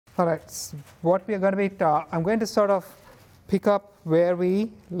All right, what we are going to be, I'm going to sort of pick up where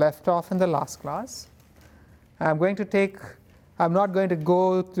we left off in the last class. I'm not going to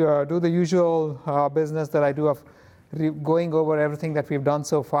go to, do the usual business that I do of going over everything that we've done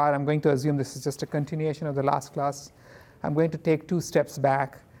so far. I'm going to assume this is just a continuation of the last class. I'm going to take 2 steps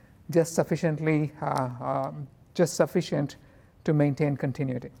back, just sufficient to maintain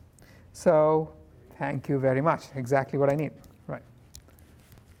continuity. So thank you very much. Exactly what I need. Right.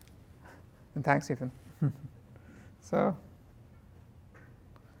 And thanks, Ethan. So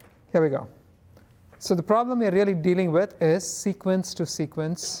here we go. So the problem we're really dealing with is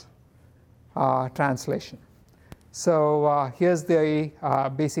sequence-to-sequence translation. So here's the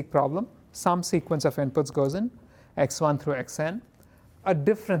basic problem. Some sequence of inputs goes in, x1 through xn. A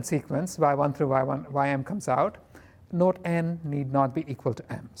different sequence, y1 through ym comes out. Note n need not be equal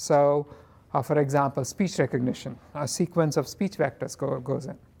to m. So for example, speech recognition, a sequence of speech vectors goes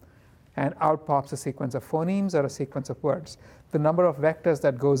in. And out pops a sequence of phonemes or a sequence of words. The number of vectors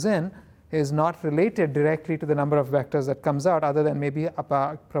that goes in is not related directly to the number of vectors that comes out, other than maybe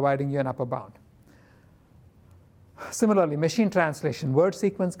providing you an upper bound. Similarly, machine translation, word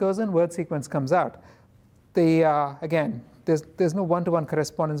sequence goes in, word sequence comes out. Again, there's no one-to-one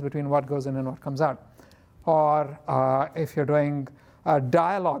correspondence between what goes in and what comes out. Or if you're doing a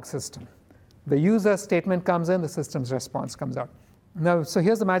dialogue system, the user statement comes in, the system's response comes out. Now, so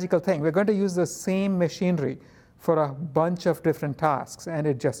here's the magical thing. We're going to use the same machinery for a bunch of different tasks, and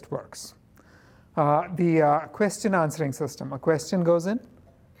it just works. The question answering system, a question goes in,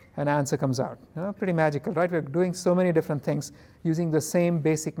 an answer comes out. Pretty magical, right? We're doing so many different things using the same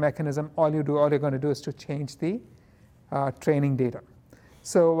basic mechanism. All you're going to do is to change the training data.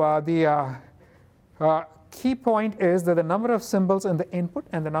 So the key point is that the number of symbols in the input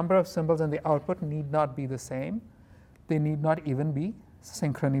and the number of symbols in the output need not be the same. They need not even be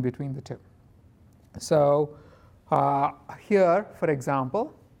synchrony between the two. So here, for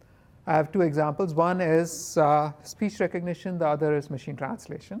example, I have 2 examples. One is speech recognition, the other is machine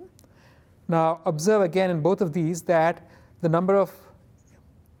translation. Now observe again in both of these that the number of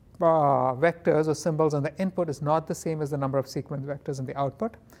vectors or symbols in the input is not the same as the number of sequence vectors in the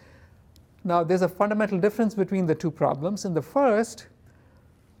output. Now there's a fundamental difference between the 2 problems. In the first,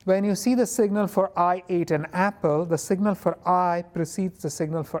 when you see the signal for I ate an apple, the signal for I precedes the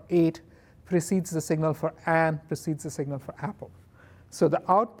signal for ate, precedes the signal for an, precedes the signal for apple. So the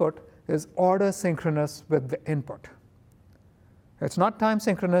output is order synchronous with the input. It's not time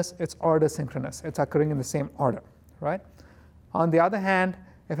synchronous, it's order synchronous. It's occurring in the same order, right? On the other hand,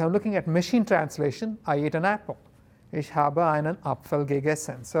 if I'm looking at machine translation, I ate an apple. Ich habe einen Apfel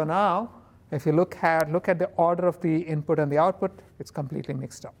gegessen. So now, if you look at the order of the input and the output, it's completely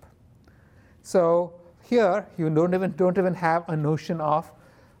mixed up. So here, you don't even have a notion of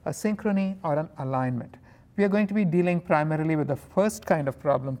a synchrony or an alignment. We are going to be dealing primarily with the first kind of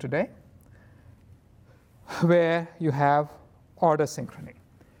problem today, where you have order synchrony.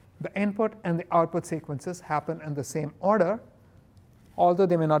 The input and the output sequences happen in the same order, although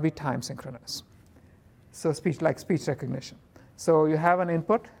they may not be time synchronous. So speech recognition. So you have an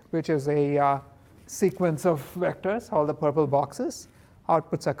input, which is a sequence of vectors, all the purple boxes.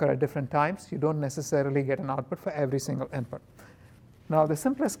 Outputs occur at different times. You don't necessarily get an output for every single input. Now, the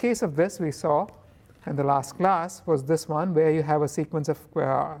simplest case of this we saw in the last class was this one, where you have a sequence of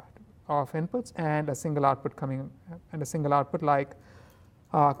inputs and a single output like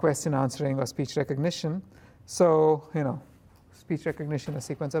question answering or speech recognition. So, speech recognition, a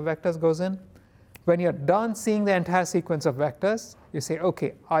sequence of vectors goes in. When you're done seeing the entire sequence of vectors, you say,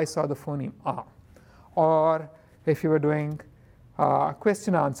 okay, I saw the phoneme R. Or if you were doing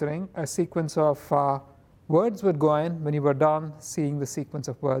question answering, a sequence of words would go in. When you were done seeing the sequence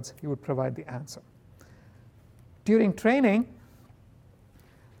of words, you would provide the answer. During training,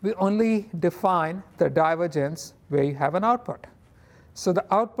 we only define the divergence where you have an output. So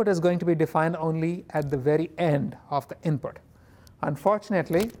the output is going to be defined only at the very end of the input.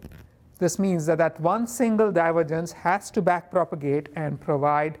 Unfortunately, this means that one single divergence has to backpropagate and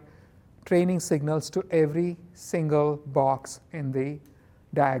provide training signals to every single box in the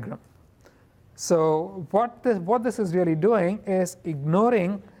diagram. So what this is really doing is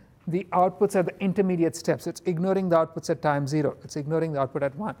ignoring the outputs at the intermediate steps. It's ignoring the outputs at time 0. It's ignoring the output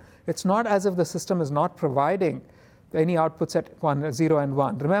at 1. It's not as if the system is not providing any outputs at 0 and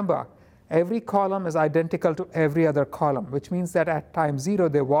 1. Remember, every column is identical to every other column, which means that at time 0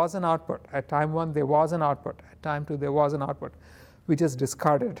 there was an output, at time 1 there was an output, at time 2 there was an output. We just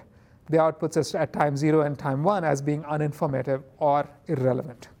discarded the outputs at time 0 and time 1 as being uninformative or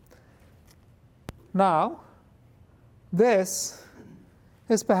irrelevant. Now, this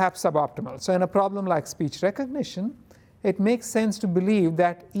is perhaps suboptimal. So in a problem like speech recognition, it makes sense to believe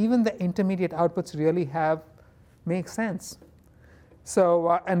that even the intermediate outputs really make sense.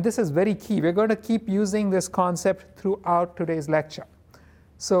 So, and this is very key. We're going to keep using this concept throughout today's lecture.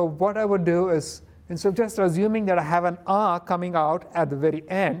 So what I would do is, instead of just assuming that I have an R coming out at the very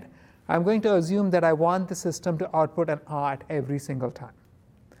end, I'm going to assume that I want the system to output an R at every single time.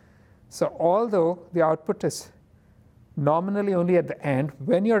 So although the output is nominally only at the end,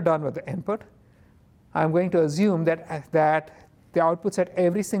 when you're done with the input, I'm going to assume that the outputs at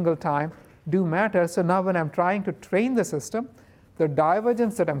every single time do matter. So now when I'm trying to train the system, the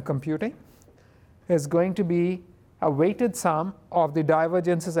divergence that I'm computing is going to be a weighted sum of the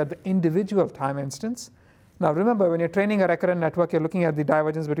divergences at the individual time instance. Now remember, when you're training a recurrent network, you're looking at the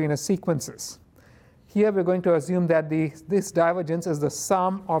divergence between the sequences. Here we're going to assume that this divergence is the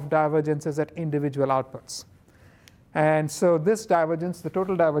sum of divergences at individual outputs. And so this divergence, the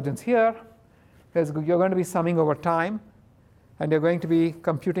total divergence here, you're going to be summing over time, and you're going to be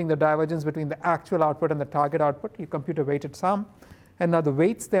computing the divergence between the actual output and the target output. You compute a weighted sum. And now the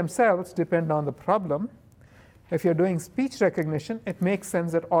weights themselves depend on the problem. If you're doing speech recognition, it makes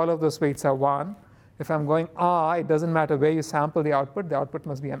sense that all of those weights are 1. If I'm going R, it doesn't matter where you sample the output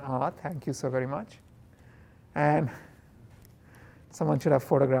must be an R. Thank you so very much. And someone should have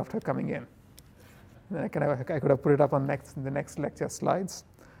photographed her coming in. I could have put it up on the next lecture slides.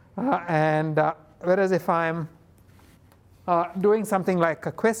 Whereas if I'm doing something like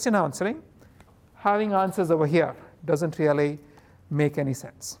a question answering, having answers over here doesn't really make any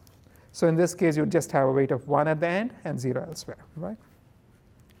sense. So in this case, you just have a weight of 1 at the end and 0 elsewhere, right?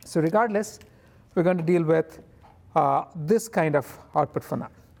 So regardless, we're going to deal with this kind of output for now.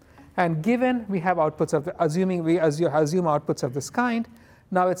 And given we have outputs of assuming we assume outputs of this kind,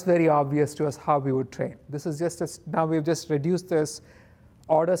 now it's very obvious to us how we would train. This is just now we've just reduced this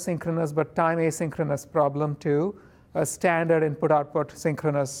order synchronous but time asynchronous problem to a standard input-output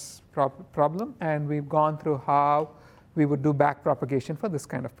synchronous problem, and we've gone through how we would do backpropagation for this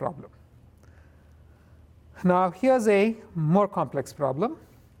kind of problem. Now here's a more complex problem.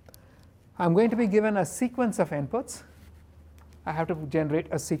 I'm going to be given a sequence of inputs. I have to generate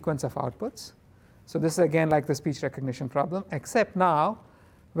a sequence of outputs. So this is again like the speech recognition problem, except now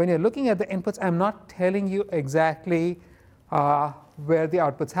when you're looking at the inputs, I'm not telling you exactly where the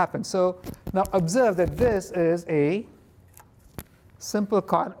outputs happen. So now observe that this is a simple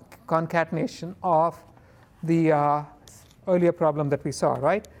concatenation of the earlier problem that we saw,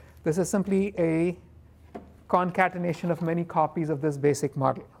 right? This is simply a concatenation of many copies of this basic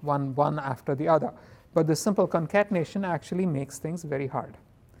model, one after the other. But the simple concatenation actually makes things very hard.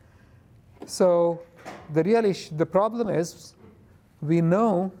 So the problem is we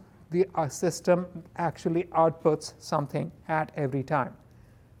know the system actually outputs something at every time.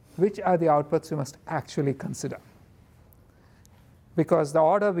 Which are the outputs we must actually consider? Because the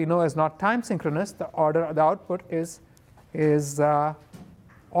order we know is not time synchronous, the output is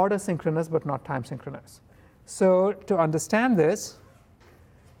order synchronous but not time synchronous. So to understand this,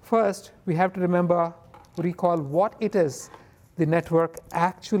 first we have to recall what it is the network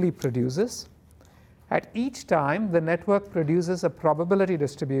actually produces. At each time, the network produces a probability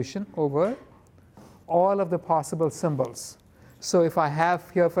distribution over all of the possible symbols. So if I have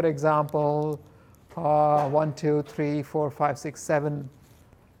here, for example, 1, 2, 3, 4, 5, 6, 7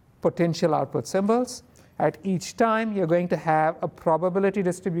 potential output symbols, at each time you're going to have a probability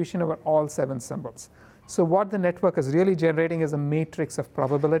distribution over all 7 symbols. So what the network is really generating is a matrix of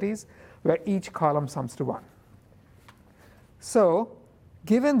probabilities where each column sums to 1. So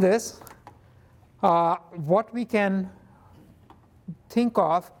given this, what we can think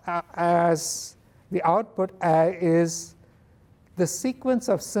of as the output is the sequence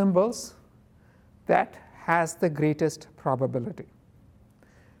of symbols that has the greatest probability.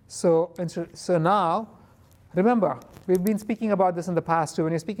 So now, remember, we've been speaking about this in the past too.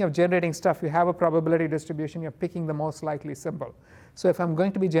 When you're speaking of generating stuff, you have a probability distribution, you're picking the most likely symbol. So if I'm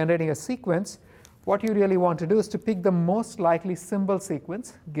going to be generating a sequence, what you really want to do is to pick the most likely symbol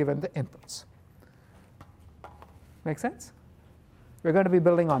sequence given the inputs. Make sense? We're going to be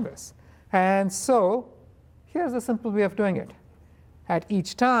building on this. And so here's a simple way of doing it. At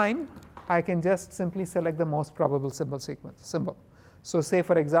each time, I can just simply select the most probable symbol. So say,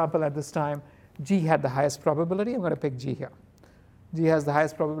 for example, at this time, G had the highest probability. I'm going to pick G here. G has the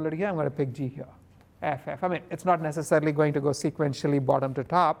highest probability here. I'm going to pick G here. F. I mean, it's not necessarily going to go sequentially bottom to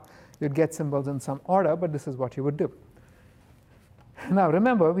top. You'd get symbols in some order, but this is what you would do. Now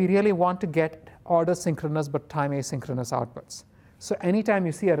remember, we really want to get order synchronous but time asynchronous outputs. So anytime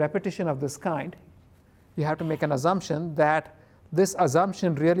you see a repetition of this kind, you have to make an assumption that this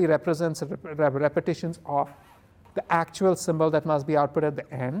assumption really represents repetitions of the actual symbol that must be output at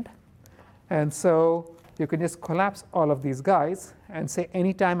the end. And so you can just collapse all of these guys and say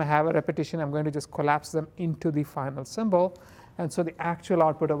anytime I have a repetition, I'm going to just collapse them into the final symbol. And so the actual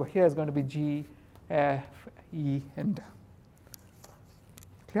output over here is going to be G, F, E, and D.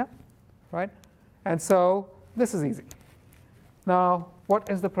 Clear? Right? And so this is easy. Now, what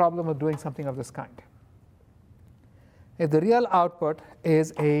is the problem with doing something of this kind? If the real output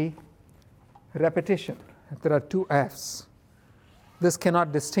is a repetition, if there are two Fs, this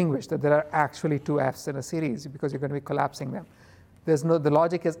cannot distinguish that there are actually two Fs in a series because you're going to be collapsing them. The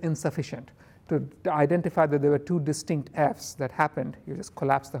logic is insufficient to identify that there were two distinct Fs that happened. You just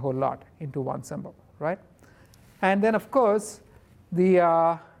collapse the whole lot into one symbol, right? And then, of course,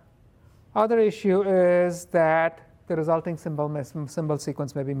 the other issue is that the resulting symbol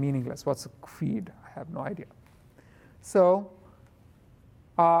sequence may be meaningless. What's a feed? I have no idea. So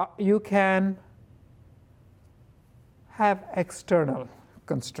you can have external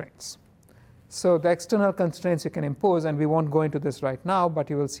constraints. So the external constraints you can impose, and we won't go into this right now, but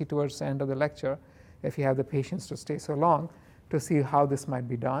you will see towards the end of the lecture, if you have the patience to stay so long, to see how this might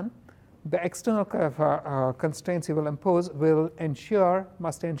be done. The external constraints you will impose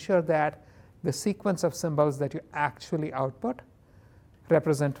must ensure that the sequence of symbols that you actually output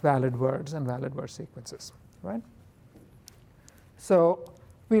represent valid words and valid word sequences, right? So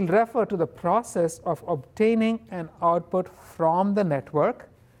we'll refer to the process of obtaining an output from the network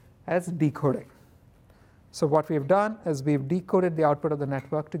as decoding. So what we've done is we've decoded the output of the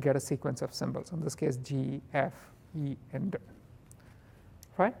network to get a sequence of symbols, in this case G, F, E, and D,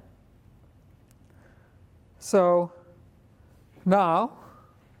 right? So now,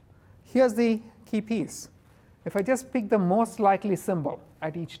 here's the key piece. If I just pick the most likely symbol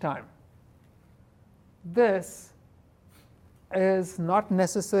at each time, this is not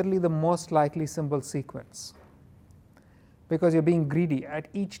necessarily the most likely symbol sequence because you're being greedy. At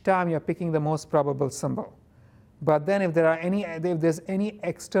each time, you're picking the most probable symbol. But then if there's any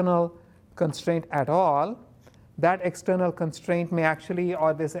external constraint at all, that external constraint may actually,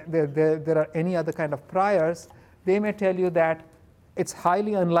 or there are any other kind of priors, they may tell you that it's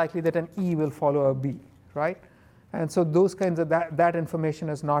highly unlikely that an E will follow a B, right? And so those kinds of that information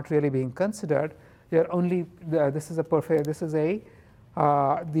is not really being considered. You're only this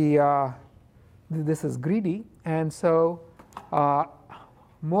is greedy, and so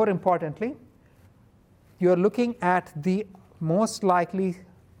more importantly, you're looking at the most likely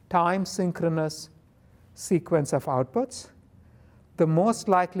time synchronous sequence of outputs. The most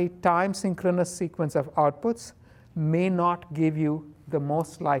likely time synchronous sequence of outputs may not give you the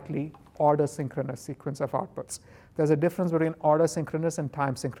most likely order synchronous sequence of outputs. There's a difference between order synchronous and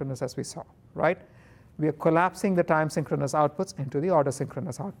time synchronous, as we saw, right? We are collapsing the time synchronous outputs into the order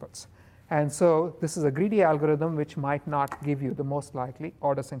synchronous outputs. And so this is a greedy algorithm which might not give you the most likely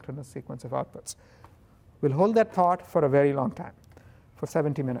order synchronous sequence of outputs. We'll hold that thought for a very long time, for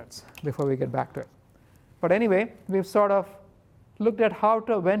 70 minutes before we get back to it. But anyway, we've sort of looked at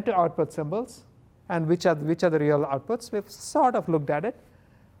when to output symbols and which are the real outputs. We've sort of looked at it.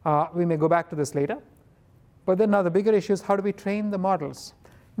 We may go back to this later. But then now the bigger issue is how do we train the models?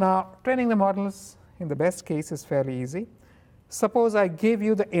 Now, training the models in the best case is fairly easy. Suppose I give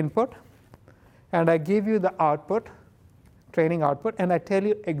you the input and I give you the output, training output, and I tell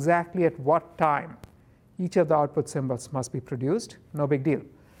you exactly at what time each of the output symbols must be produced. No big deal.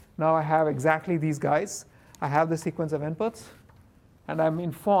 Now I have exactly these guys. I have the sequence of inputs, and I'm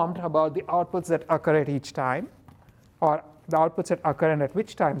informed about the outputs that occur at each time, or the outputs that occur and at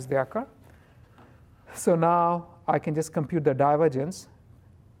which times they occur. So now I can just compute the divergence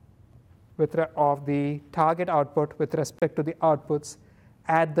of the target output with respect to the outputs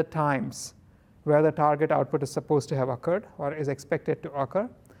at the times where the target output is supposed to have occurred or is expected to occur.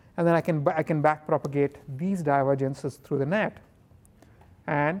 And then I can back propagate these divergences through the net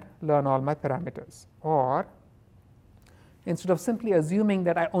and learn all my parameters. Or instead of simply assuming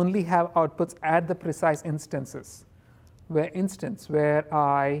that I only have outputs at the precise instances, where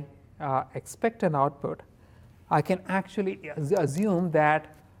I expect an output, I can actually assume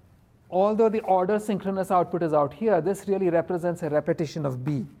that although the order synchronous output is out here, this really represents a repetition of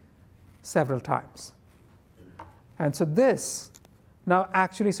B several times. And so this now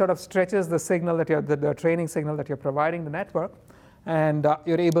actually sort of stretches the signal that the training signal that you're providing the network, and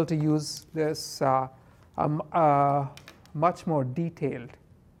you're able to use this much more detailed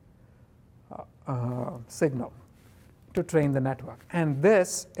signal to train the network. And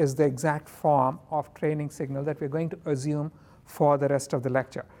this is the exact form of training signal that we're going to assume for the rest of the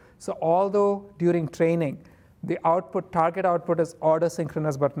lecture. So although during training The output, target output is order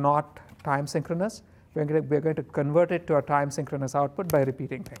synchronous but not time synchronous. We're going to convert it to a time synchronous output by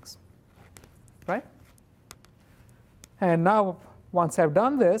repeating things, right? And now, once I've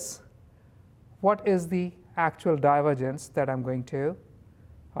done this, what is the actual divergence that I'm going to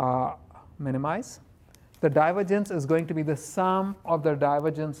minimize? The divergence is going to be the sum of the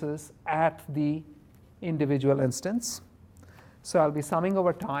divergences at the individual instance. So I'll be summing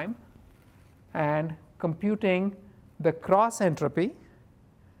over time and computing the cross entropy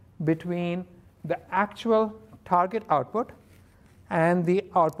between the actual target output and the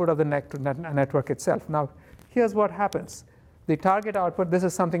output of the network itself. Now, here's what happens. The target output, this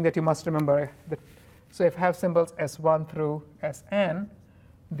is something that you must remember. So if I have symbols S1 through Sn,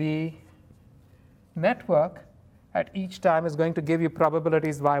 the network at each time is going to give you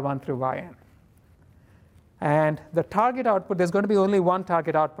probabilities y1 through yn. And the target output, there's going to be only one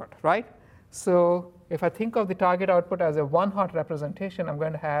target output, right? So if I think of the target output as a one-hot representation, I'm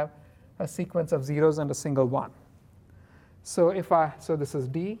going to have a sequence of zeros and a single one. So so this is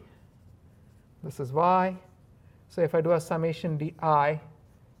d, this is y. So if I do a summation di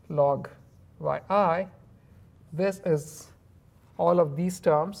log yi, this is, all of these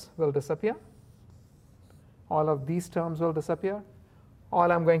terms will disappear. All of these terms will disappear.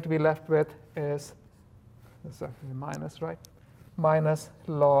 All I'm going to be left with is, this is actually minus, right? Minus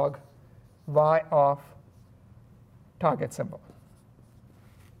log y of target symbol,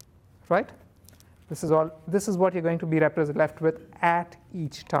 right? This is what you're going to be left with at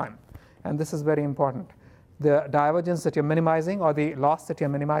each time. And this is very important. The divergence that you're minimizing, or the loss that you're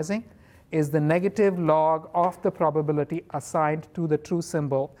minimizing, is the negative log of the probability assigned to the true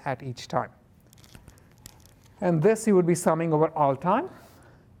symbol at each time. And this you would be summing over all time,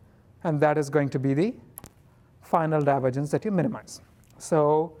 and that is going to be the final divergence that you minimize.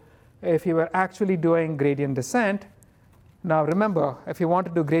 So if you were actually doing gradient descent, now remember, if you want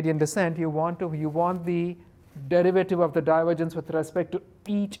to do gradient descent, you want the derivative of the divergence with respect to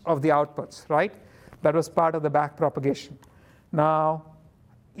each of the outputs, right? That was part of the back propagation. Now,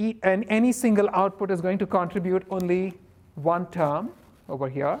 and any single output is going to contribute only one term over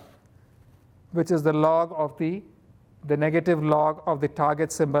here, which is the log of the negative log of the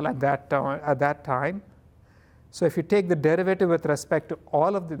target symbol at that time. So if you take the derivative with respect to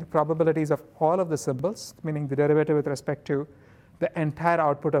all of the probabilities of all of the symbols, meaning the derivative with respect to the entire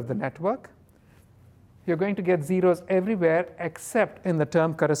output of the network, you're going to get zeros everywhere except in the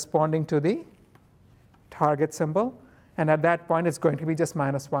term corresponding to the target symbol. And at that point, it's going to be just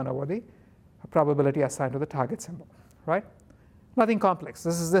 -1 over the probability assigned to the target symbol, right? Nothing complex.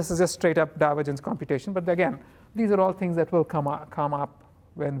 This is just straight up divergence computation. But again, these are all things that will come up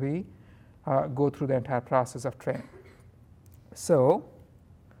when we go through the entire process of training. So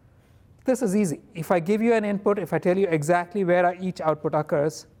this is easy. If I give you an input, if I tell you exactly where each output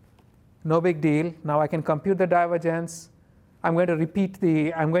occurs, no big deal. Now I can compute the divergence. I'm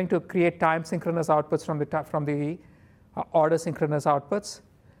going to create time synchronous outputs from the order synchronous outputs.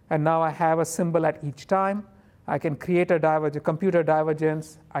 And now I have a symbol at each time. I can create a divergence, compute a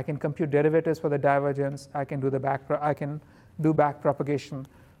divergence. I can compute derivatives for the divergence. I can do back propagation.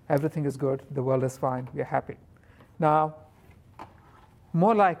 Everything is good. The world is fine. We are happy. Now,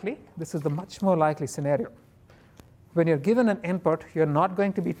 more likely, this is the much more likely scenario. When you're given an input, you're not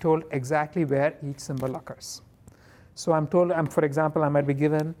going to be told exactly where each symbol occurs. So I'm told, for example, I might be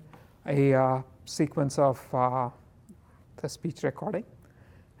given a sequence of the speech recording,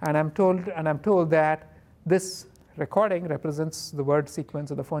 and I'm told that this recording represents the word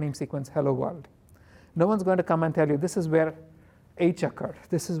sequence or the phoneme sequence "Hello World." No one's going to come and tell you this is where H occurred,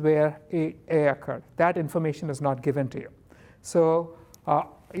 this is where A occurred. That information is not given to you. So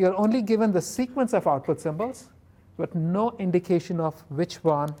you're only given the sequence of output symbols, but no indication of which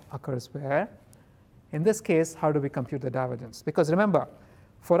one occurs where. In this case, how do we compute the divergence? Because remember,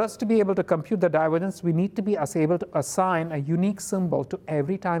 for us to be able to compute the divergence, we need to be able to assign a unique symbol to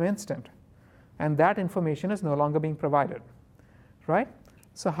every time instant. And that information is no longer being provided, right?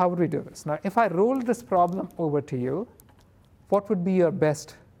 So how would we do this? Now, if I roll this problem over to you, what would be your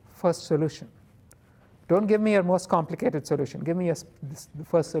best first solution? Don't give me your most complicated solution. Give me the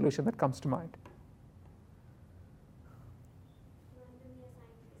first solution that comes to mind.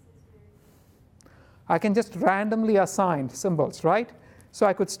 I can just randomly assign symbols, right? So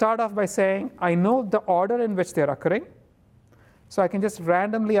I could start off by saying, I know the order in which they're occurring. So I can just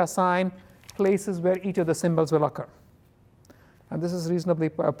randomly assign places where each of the symbols will occur. And this is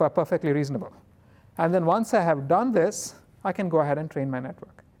perfectly reasonable. And then once I have done this, I can go ahead and train my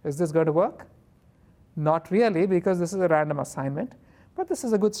network. Is this going to work? Not really, because this is a random assignment. But this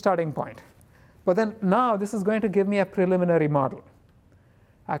is a good starting point. But then now this is going to give me a preliminary model.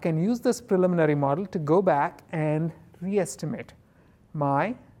 I can use this preliminary model to go back and re-estimate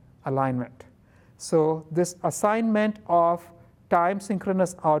my alignment. So this assignment of time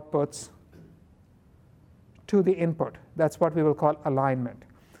synchronous outputs to the input, that's what we will call alignment.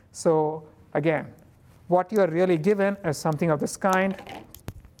 So again, what you are really given is something of this kind.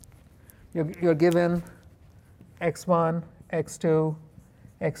 You're given x1, x2,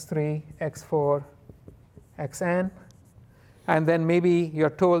 x3, x4, xn, and then maybe you're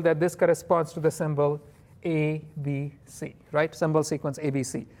told that this corresponds to the symbol A, B, C, right? Symbol sequence A, B,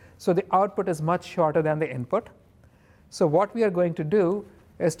 C. So the output is much shorter than the input. So what we are going to do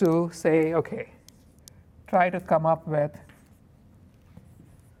is to say, okay, try to come up with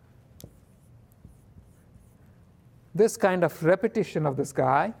this kind of repetition of this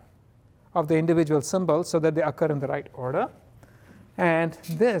guy, of the individual symbols, so that they occur in the right order. And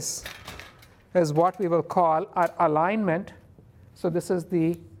this is what we will call our alignment. So this is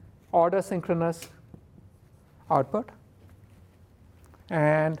the order synchronous output.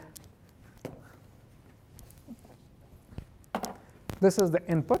 And this is the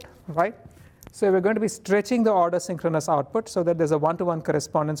input, right? So we're going to be stretching the order synchronous output so that there's a one-to-one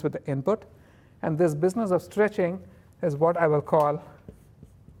correspondence with the input. And this business of stretching is what I will call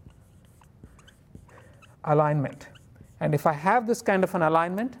alignment. And if I have this kind of an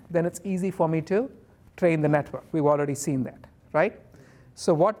alignment, then it's easy for me to train the network. We've already seen that, right?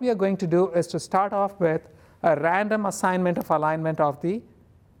 So what we are going to do is to start off with a random assignment of alignment of the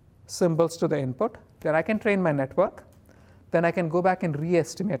symbols to the input. Then I can train my network. Then I can go back and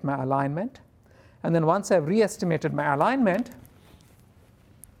re-estimate my alignment. And then once I've re-estimated my alignment,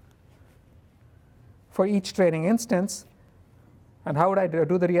 for each training instance, and how would I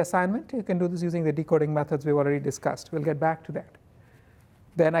do the reassignment? You can do this using the decoding methods we've already discussed. We'll get back to that.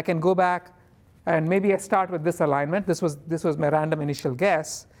 Then I can go back and maybe I start with this alignment. This was my random initial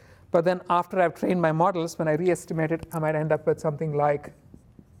guess. But then after I've trained my models, when I re-estimate it, I might end up with something like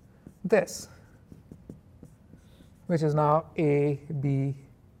this, which is now A, B,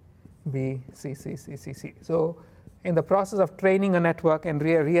 B, C, C, C, C, C. So in the process of training a network and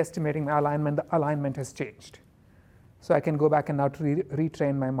re-estimating my alignment, the alignment has changed. So I can go back and now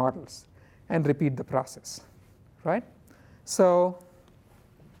retrain my models and repeat the process, right? So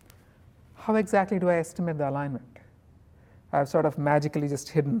how exactly do I estimate the alignment? I've sort of magically just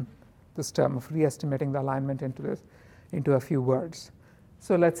hidden this term of re-estimating the alignment into a few words.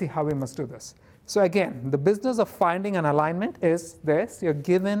 So let's see how we must do this. So again, the business of finding an alignment is this. You're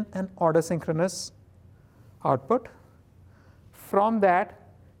given an order synchronous output. From that,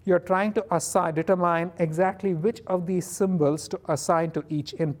 you're trying to determine exactly which of these symbols to assign to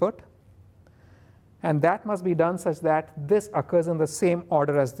each input. And that must be done such that this occurs in the same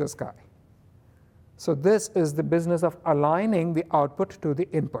order as this guy. So this is the business of aligning the output to the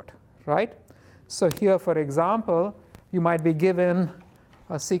input, right? So here, for example, you might be given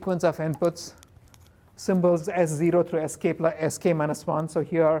a sequence of inputs, symbols S0 through sk minus 1. So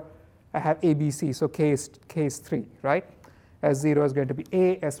here I have ABC, so k is 3, right? S0 is going to be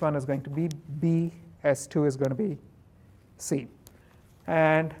A, S1 is going to be B, S2 is going to be C.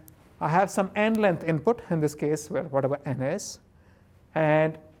 And I have some n-length input, in this case, well, whatever n is.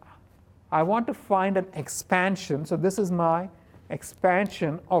 And I want to find an expansion. So this is my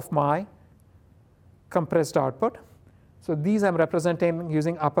expansion of my compressed output. So these I'm representing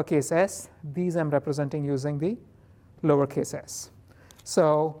using uppercase S. These I'm representing using the lowercase s.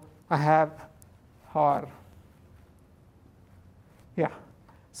 So I have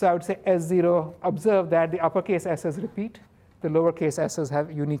So I would say S0, observe that the uppercase s's repeat, the lowercase s's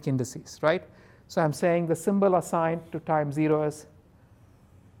have unique indices, right? So I'm saying the symbol assigned to time 0 is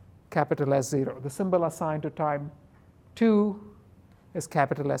capital S0. The symbol assigned to time 2 is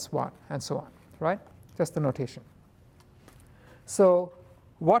capital S1, and so on, right? Just the notation. So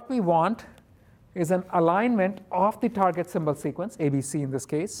what we want is an alignment of the target symbol sequence, ABC in this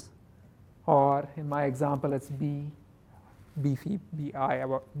case, or in my example, it's B, B, I,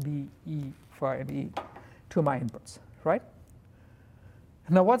 or B, E for an E to my inputs, right?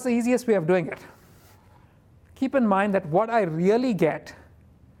 Now, what's the easiest way of doing it? Keep in mind that what I really get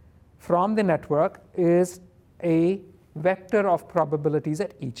from the network is a vector of probabilities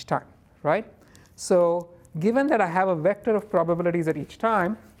at each time, right? So given that I have a vector of probabilities at each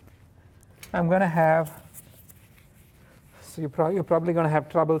time, I'm going to have, so you're probably going to have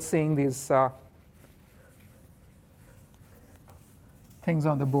trouble seeing these things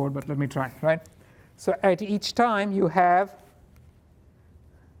on the board, but let me try, right? So at each time, you have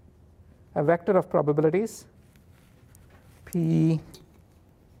a vector of probabilities, P1,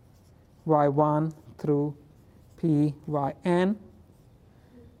 y1 through p yn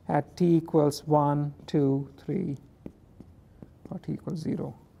at t equals 1, 2, 3, or t equals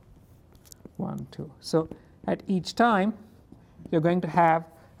 0, 1, 2. So at each time, you're going to have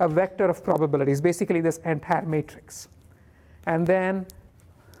a vector of probabilities, basically this entire matrix. And then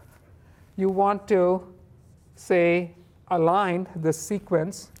you want to, say, align this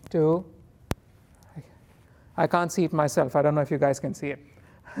sequence to, I can't see it myself. I don't know if you guys can see it.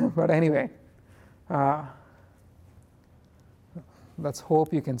 But anyway, let's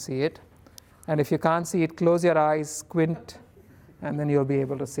hope you can see it. And if you can't see it, close your eyes, squint, and then you'll be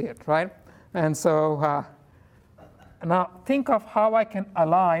able to see it, right? And so now think of how I can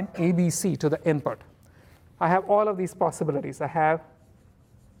align ABC to the input. I have all of these possibilities. I have,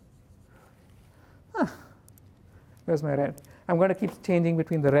 where's my red? I'm going to keep changing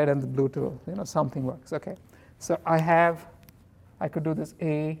between the red and the blue till something works. Okay. So I could do this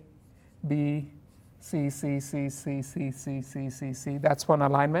A, B, C, C, C, C, C, C, C, C, C. That's one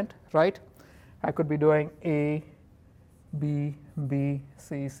alignment, right? I could be doing A, B, B,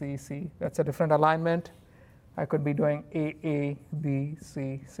 C, C, C. That's a different alignment. I could be doing A, B,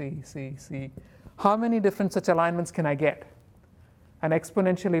 C, C, C, C. How many different such alignments can I get? An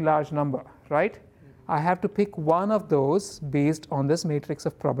exponentially large number, right? I have to pick one of those based on this matrix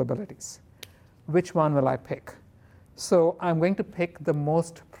of probabilities. Which one will I pick? So I'm going to pick the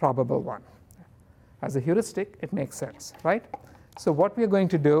most probable one. As a heuristic, it makes sense, right? So what we're going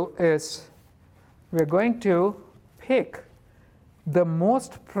to do is we're going to pick the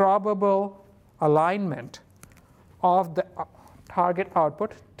most probable alignment of the target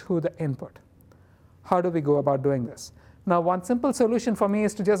output to the input. How do we go about doing this? Now, one simple solution for me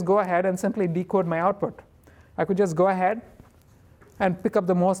is to just go ahead and simply decode my output. I could just go ahead and pick up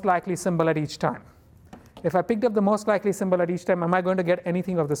the most likely symbol at each time. If I picked up the most likely symbol at each time, am I going to get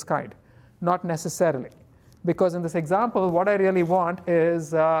anything of this kind? Not necessarily. Because in this example, what I really want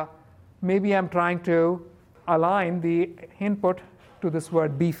is maybe I'm trying to align the input to this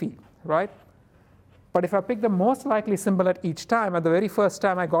word beefy, right? But if I pick the most likely symbol at each time, at the very first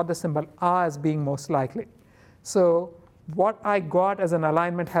time I got the symbol R as being most likely. So what I got as an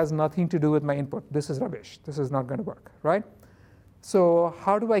alignment has nothing to do with my input. This is rubbish. This is not going to work, right? So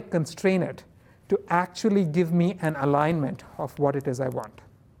how do I constrain it to actually give me an alignment of what it is I want?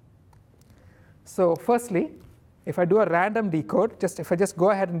 So firstly, if I do a random decode, if I just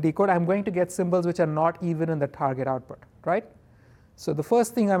go ahead and decode, I'm going to get symbols which are not even in the target output, right? So the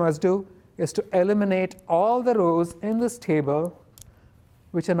first thing I must do is to eliminate all the rows in this table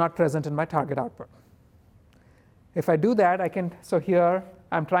which are not present in my target output. If I do that, so here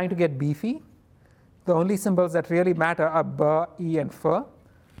I'm trying to get beefy. The only symbols that really matter are B, E, and F.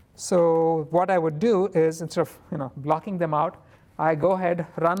 So what I would do is, instead of blocking them out, I go ahead,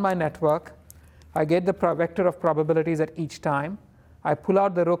 run my network. I get the vector of probabilities at each time. I pull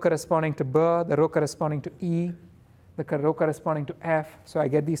out the row corresponding to B, the row corresponding to E, the row corresponding to F. So I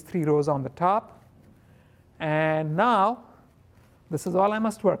get these 3 rows on the top. And now, this is all I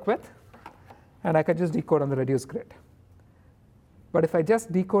must work with. And I can just decode on the reduced grid. But if I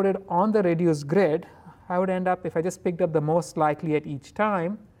just decoded on the reduced grid, I would end up, if I just picked up the most likely at each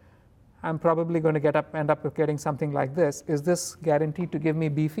time, I'm probably going to end up getting something like this. Is this guaranteed to give me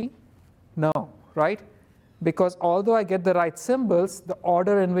beefy? No, right? Because although I get the right symbols, the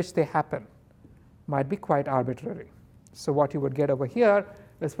order in which they happen might be quite arbitrary. So what you would get over here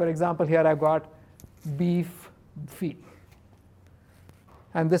is, for example, here I've got beefy.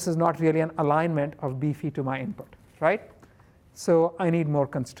 And this is not really an alignment of beefy to my input, right? So I need more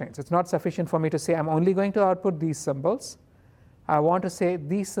constraints. It's not sufficient for me to say I'm only going to output these symbols. I want to say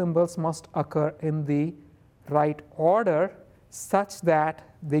these symbols must occur in the right order such that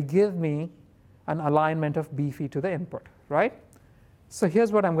they give me an alignment of beefy to the input, right? So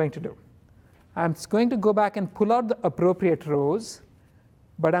here's what I'm going to do. I'm going to go back and pull out the appropriate rows,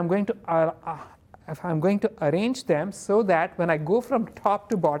 but I'm going to arrange them so that when I go from top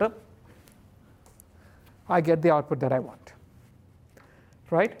to bottom, I get the output that I want,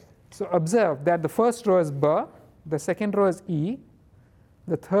 right? So observe that the first row is B, the second row is E,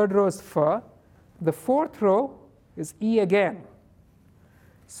 the third row is F, the fourth row is E again.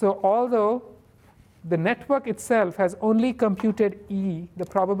 So although the network itself has only computed E, the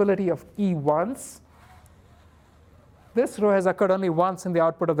probability of E once, this row has occurred only once in the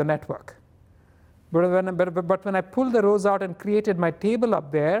output of the network. But when I pulled the rows out and created my table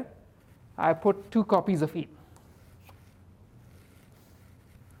up there, I put 2 copies of E.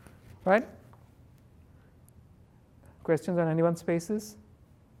 Right? Questions on anyone's spaces?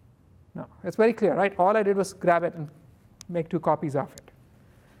 No. It's very clear, right? All I did was grab it and make 2 copies of it.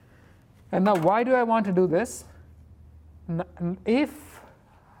 And now why do I want to do this? If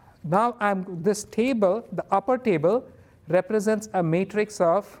now this table, the upper table, represents a matrix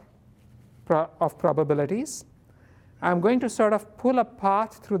of probabilities. I'm going to sort of pull a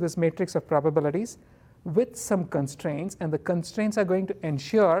path through this matrix of probabilities with some constraints, and the constraints are going to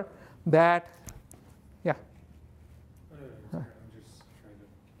ensure that, yeah. I'm just trying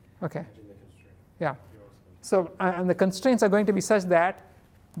to Okay. imagine the constraint. Yeah. So, and the constraints are going to be such that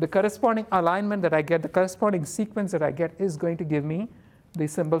the corresponding alignment that I get, the corresponding sequence that I get, is going to give me the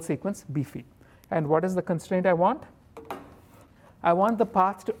symbol sequence B phi. And what is the constraint I want? I want the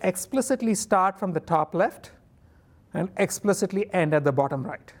path to explicitly start from the top left and explicitly end at the bottom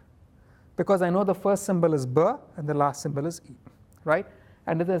right, because I know the first symbol is B and the last symbol is E, right?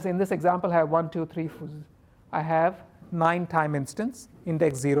 And in this example, I have 1, 2, 3, 4. I have 9 time instants,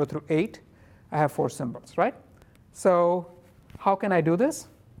 index 0 through 8. I have 4 symbols, right? So how can I do this?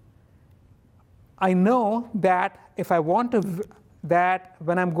 I know that if I want to, that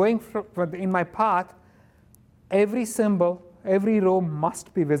when I'm going in my path, every symbol, every row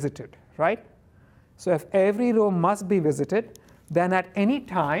must be visited, right? So if every row must be visited, then at any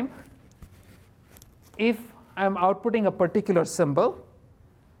time, if I'm outputting a particular symbol,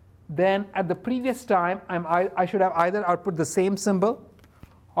 then at the previous time, I should have either output the same symbol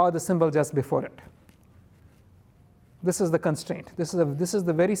or the symbol just before it. This is the constraint. This is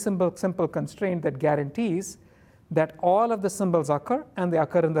the very simple constraint that guarantees that all of the symbols occur and they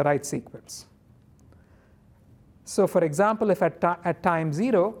occur in the right sequence. So for example, if at time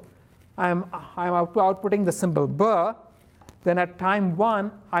 0, I'm outputting the symbol B, then at time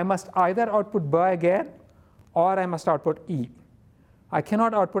 1, I must either output B again or I must output E. I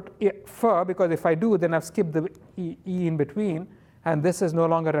cannot output F, because if I do, then I've skipped the E in between, and this is no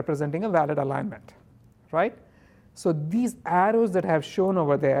longer representing a valid alignment, right? So these arrows that I have shown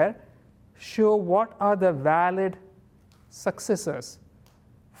over there show what are the valid successors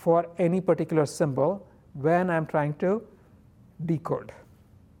for any particular symbol when I'm trying to decode.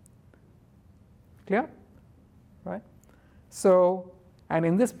 Clear? Right? So, and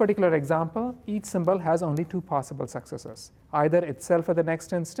in this particular example, each symbol has only 2 possible successors, either itself at the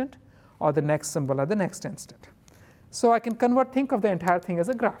next instant or the next symbol at the next instant. So I can think of the entire thing as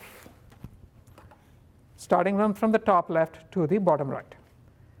a graph, starting from the top left to the bottom right.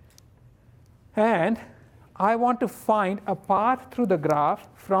 And I want to find a path through the graph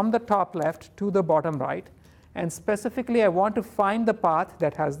from the top left to the bottom right, and specifically I want to find the path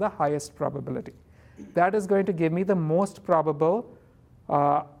that has the highest probability. That is going to give me the most probable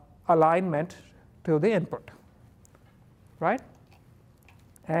alignment to the input, right?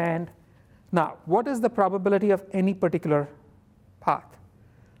 And now, what is the probability of any particular path?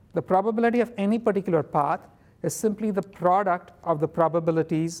 The probability of any particular path is simply the product of the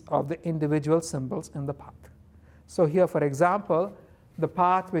probabilities of the individual symbols in the path. So here, for example, the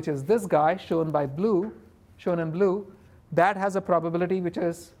path which is this guy shown in blue, that has a probability which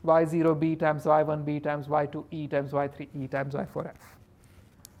is y0b times y1b times y2e times y3e times y4f.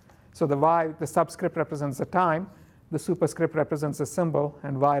 So the y, the subscript represents the time, the superscript represents the symbol,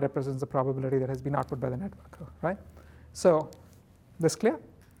 and y represents the probability that has been output by the network, right? So this clear?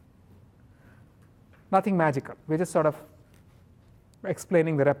 Nothing magical. We're just sort of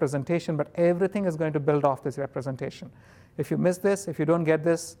explaining the representation, but everything is going to build off this representation. If you miss this, if you don't get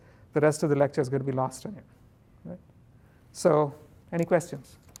this, the rest of the lecture is going to be lost on you. Right? So, any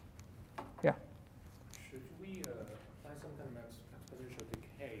questions? Yeah. Should we apply some kind of exponential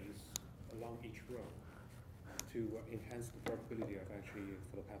decays along each row to enhance the probability of actually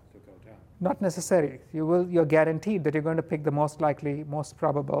for the path to go down? Not necessary. You're guaranteed that you're going to pick the most likely, most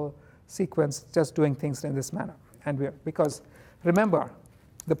probable sequence just doing things in this manner. And because remember,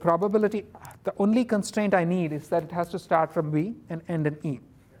 the probability, the only constraint I need is that it has to start from B and end in E.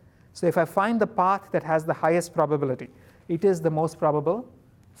 So if I find the path that has the highest probability, it is the most probable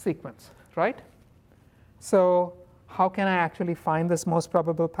sequence, right? So how can I actually find this most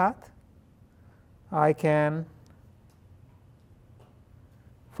probable path? I can,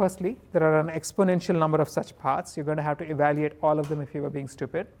 firstly, there are an exponential number of such paths. You're going to have to evaluate all of them if you were being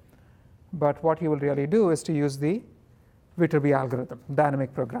stupid. But what you will really do is to use the Viterbi algorithm,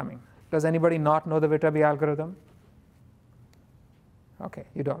 dynamic programming. Does anybody not know the Viterbi algorithm? Okay,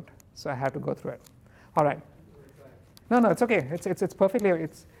 you don't. So I have to go through it. All right. No, it's okay. It's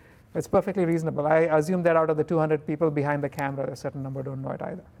perfectly reasonable. I assume that out of the 200 people behind the camera, a certain number don't know it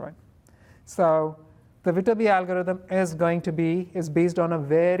either, right? So the Viterbi algorithm is based on a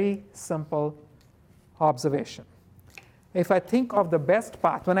very simple observation. If I think of the best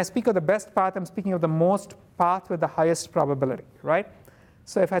path, when I speak of the best path, I'm speaking of the most path with the highest probability, right?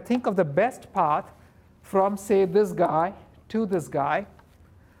 So if I think of the best path from, say, this guy to this guy,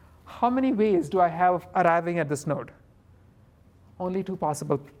 how many ways do I have of arriving at this node? Only two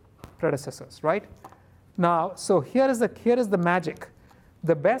possible predecessors, right? Now, so here is the magic.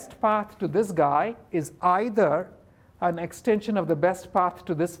 The best path to this guy is either an extension of the best path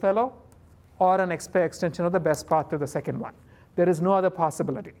to this fellow or an extension of the best path to the second one. There is no other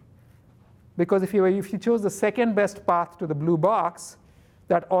possibility. Because if you chose the second best path to the blue box,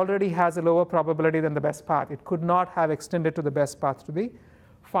 that already has a lower probability than the best path. It could not have extended to the best path to the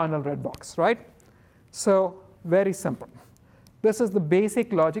final red box, right? So very simple. This is the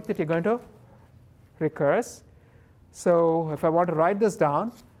basic logic that you're going to recurse. So if I want to write this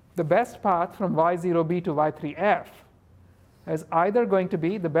down, the best path from y0b to y3f is either going to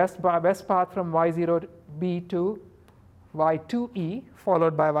be the best path from y0b to y2e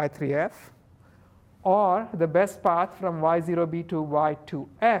followed by y3f, or the best path from y0b to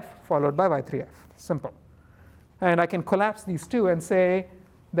y2f followed by y3f. Simple. And I can collapse these two and say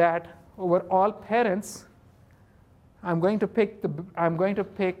that over all parents, I'm going to pick the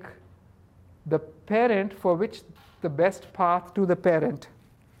parent for which the best path to the parent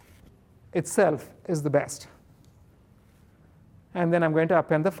itself is the best. And then I'm going to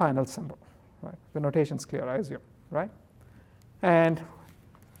append the final symbol. Right? The notation's clear, I assume, right?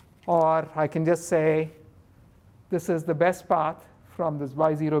 Or I can just say this is the best path from this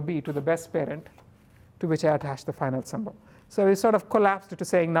y0b to the best parent to which I attach the final symbol. So we sort of collapsed it to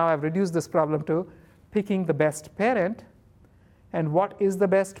saying now I've reduced this problem to picking the best parent. And what is the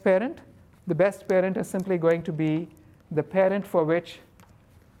best parent? The best parent is simply going to be the parent for which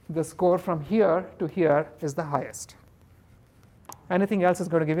the score from here to here is the highest. Anything else is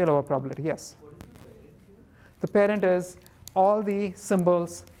going to give you a lower probability. Yes? What is the parent here? The parent is all the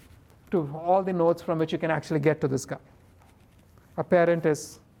symbols to all the nodes from which you can actually get to this guy. A parent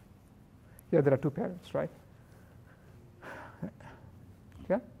is, here there are two parents, right?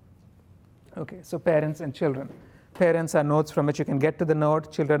 Okay? Okay, so parents and children. Parents are nodes from which you can get to the node.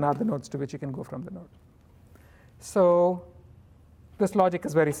 Children are the nodes to which you can go from the node. So this logic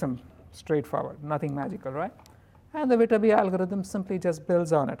is very straightforward, nothing magical, right? And the Viterbi algorithm simply just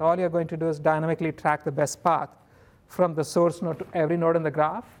builds on it. All you're going to do is dynamically track the best path from the source node to every node in the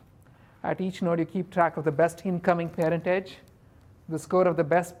graph. At each node, you keep track of the best incoming parent edge, the score of the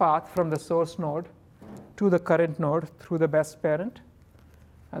best path from the source node to the current node through the best parent,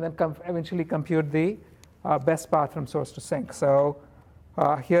 and then eventually compute the best path from source to sink. So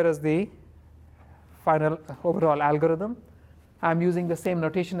here is the final overall algorithm. I'm using the same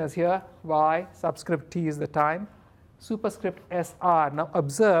notation as here. Y subscript t is the time. Superscript SR. Now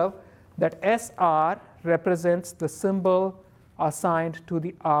observe that SR represents the symbol assigned to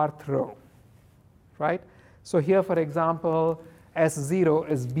the rth row, right? So here, for example,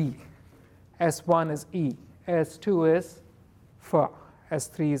 S0 is B, S1 is E, S2 is F,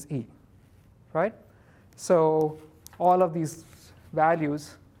 S3 is E, right? So all of these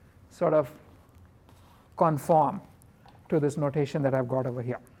values sort of conform to this notation that I've got over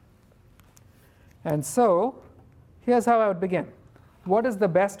here. And so here's how I would begin. What is the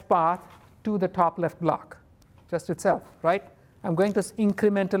best path to the top left block? Just itself, right? I'm going to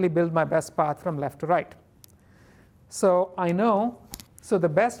incrementally build my best path from left to right. So I know, so the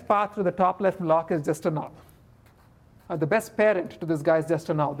best path to the top left block is just a null. The best parent to this guy is just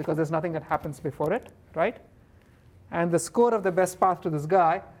a null because there's nothing that happens before it, right? And the score of the best path to this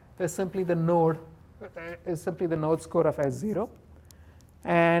guy is simply the node score of S0.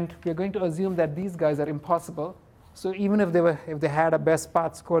 And we're going to assume that these guys are impossible. So even if they had a best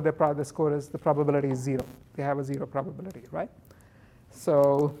path score, the probability is 0. They have a 0 probability, right?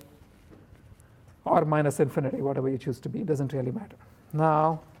 So, or minus infinity, whatever you choose to be, doesn't really matter.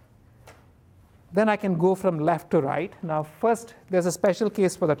 Now, then I can go from left to right. Now first, there's a special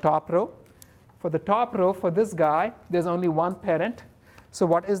case for the top row. For the top row, for this guy, there's only one parent. So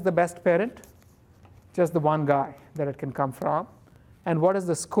what is the best parent? Just the one guy that it can come from. And what is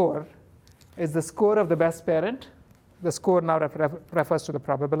the score? Is the score of the best parent. The score now refers to the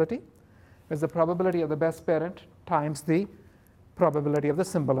probability. Is the probability of the best parent times the probability of the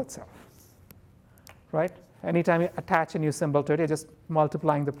symbol itself, right? Anytime you attach a new symbol to it, you're just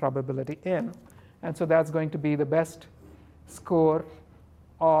multiplying the probability in. And so that's going to be the best score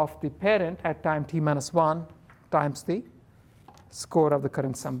of the parent at time t minus 1 times the score of the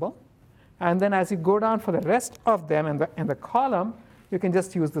current symbol. And then as you go down for the rest of them in the column, you can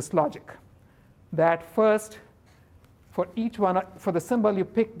just use this logic. That first, for each one, for the symbol, you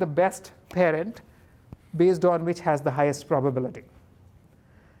pick the best parent based on which has the highest probability.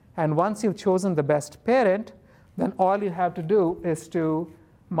 And once you've chosen the best parent, then all you have to do is to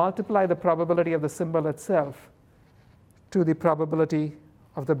multiply the probability of the symbol itself to the probability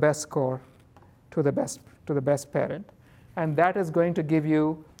of the best score to the best parent, and that is going to give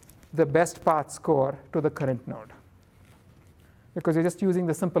you the best path score to the current node. Because you're just using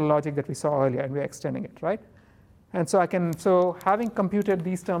the simple logic that we saw earlier, and we're extending it, right? And so having computed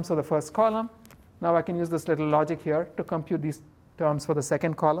these terms for the first column, now I can use this little logic here to compute these terms for the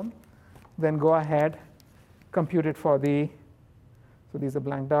second column. Then go ahead, compute it for the, so these are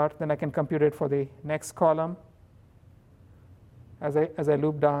blank dot. Then I can compute it for the next column. As I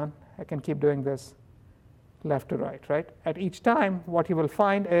loop down, I can keep doing this left to right, right? At each time, what you will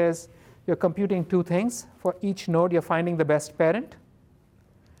find is you're computing two things. For each node, you're finding the best parent,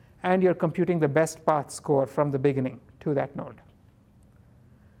 and you're computing the best path score from the beginning to that node.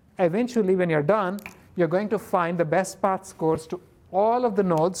 Eventually, when you're done, you're going to find the best path scores to all of the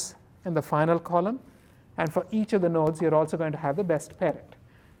nodes in the final column, and for each of the nodes, you're also going to have the best parent.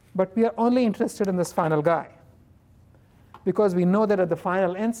 But we are only interested in this final guy, because we know that at the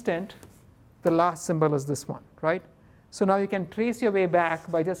final instant, the last symbol is this one, right? So now you can trace your way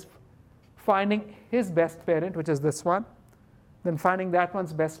back by just finding his best parent, which is this one, then finding that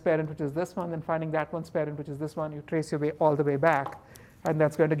one's best parent, which is this one, then finding that one's parent, which is this one. You trace your way all the way back, and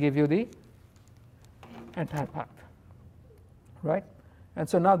that's going to give you the entire path, right? And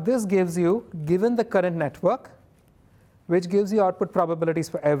so now this gives you, given the current network, which gives you output probabilities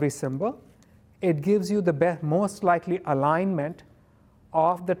for every symbol, it gives you the most likely alignment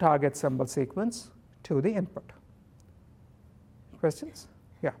of the target symbol sequence to the input. Questions?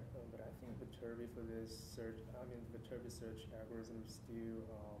 Yeah. But I think Viterbi for this search, Viterbi search algorithm still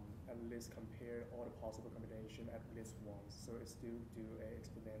at least compare all the possible combination at least once. So it still do a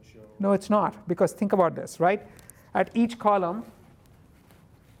exponential. No, it's not, because think about this, right? At each column,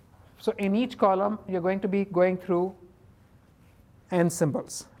 so in each column, you're going to be going through n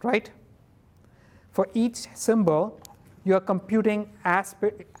symbols, right? For each symbol, you're computing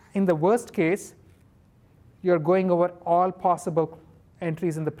in the worst case, you're going over all possible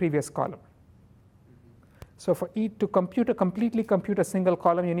entries in the previous column. So for each, to completely compute a single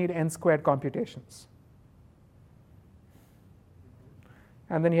column, you need n squared computations.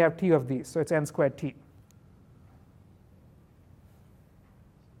 And then you have t of these, so it's n squared t.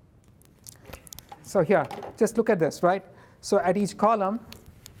 So here, just look at this, right? So at each column,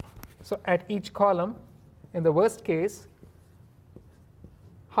 in the worst case,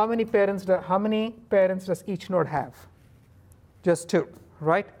 how many parents does each node have? Just two,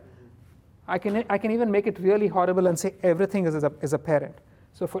 right? I can even make it really horrible and say everything is a parent.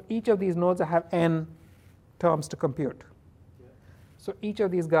 So for each of these nodes, I have n terms to compute. Yeah. So each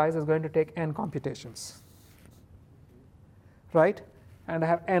of these guys is going to take n computations, right? And I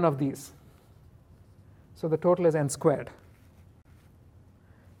have n of these. So the total is n squared.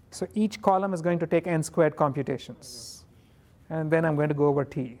 So each column is going to take n squared computations. And then I'm going to go over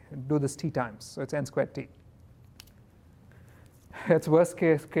t, and do this t times. So it's n squared t. It's worst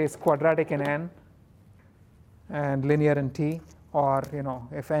case quadratic in n and linear in t, or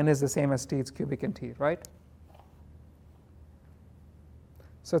if n is the same as t, it's cubic in t, right?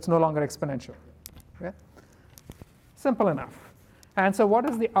 So it's no longer exponential. Okay? Simple enough. And so what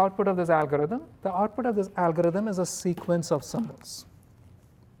is the output of this algorithm? The output of this algorithm is a sequence of symbols.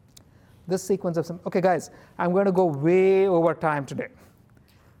 This sequence of symbols. Okay, guys, I'm going to go way over time today.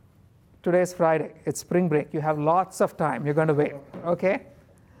 Today is Friday. It's spring break. You have lots of time. You're going to wait. Okay?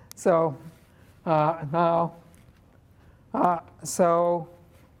 So so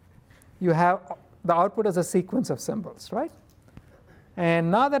you have the output as a sequence of symbols, right?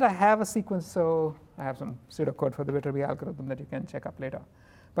 And now that I have a sequence, so I have some pseudocode for the Viterbi algorithm that you can check up later.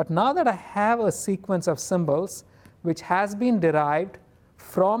 But now that I have a sequence of symbols which has been derived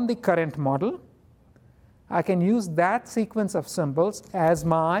from the current model, I can use that sequence of symbols as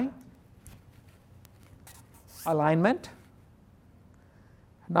my alignment.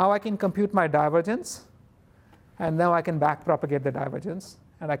 Now I can compute my divergence, and now I can backpropagate the divergence,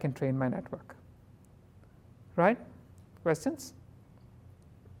 and I can train my network. Right? Questions?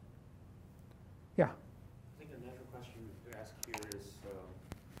 Yeah. I think a natural question to ask here is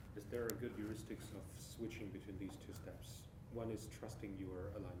there a good heuristics of switching between these two steps? One is trusting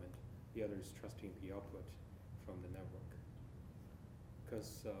your alignment, the other is trusting the output from the network.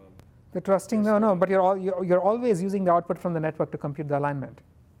 Because the trusting, no, but you're always using the output from the network to compute the alignment.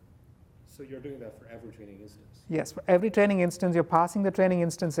 So you're doing that for every training instance? Yes, for every training instance, you're passing the training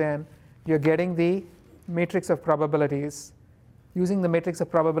instance in, you're getting the matrix of probabilities, using the matrix of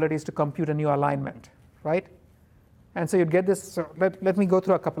probabilities to compute a new alignment, right? And so you'd get this, so let me go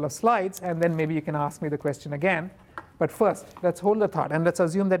through a couple of slides, and then maybe you can ask me the question again. But first, let's hold the thought, and let's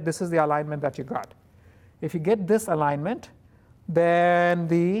assume that this is the alignment that you got. If you get this alignment, then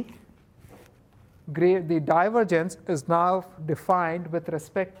the divergence is now defined with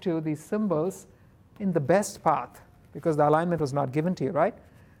respect to the symbols in the best path, because the alignment was not given to you, right?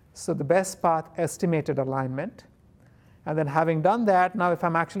 So the best path estimated alignment. And then having done that, now if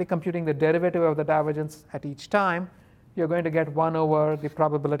I'm actually computing the derivative of the divergence at each time, you're going to get 1 over the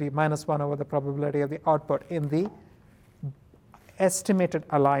probability, minus 1 over the probability of the output in the estimated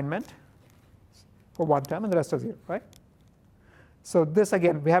alignment for one term, and the rest is 0, right? So this,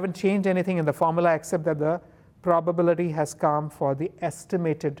 again, we haven't changed anything in the formula except that the probability has come for the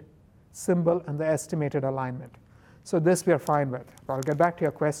estimated symbol and the estimated alignment. So this we are fine with. I'll get back to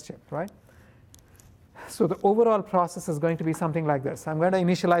your question, right? So the overall process is going to be something like this. I'm going to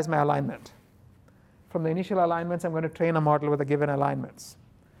initialize my alignment. From the initial alignments, I'm going to train a model with the given alignments.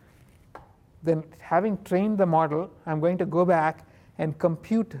 Then having trained the model, I'm going to go back and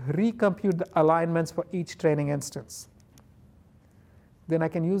recompute the alignments for each training instance. Then I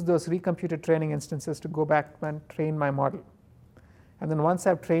can use those recomputed training instances to go back and train my model. And then once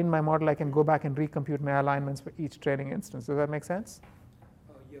I've trained my model, I can go back and recompute my alignments for each training instance. Does that make sense?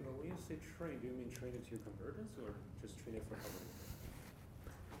 Yeah, but when you say train, do you mean train it to your convergence or just train it for convergence?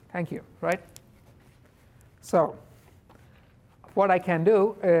 Thank you, right? So what I can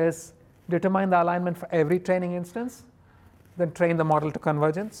do is determine the alignment for every training instance, then train the model to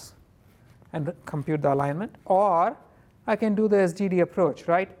convergence and compute the alignment. Or I can do the SGD approach,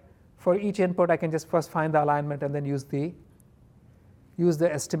 right? For each input, I can just first find the alignment and then use the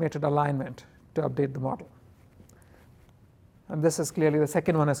estimated alignment to update the model. And this is clearly, the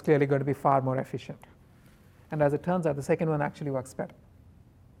second one is clearly going to be far more efficient. And as it turns out, the second one actually works better.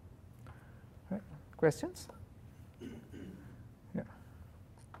 Right. Questions? Yeah.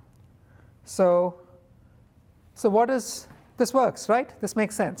 So what is, this works, right? This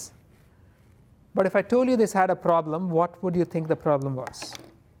makes sense. But if I told you this had a problem, what would you think the problem was?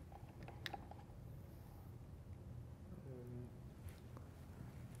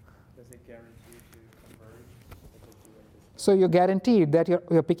 Does it guarantee to converge? So you're guaranteed that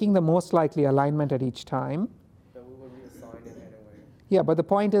you're picking the most likely alignment at each time. But we will reassign it anyway. Yeah, but the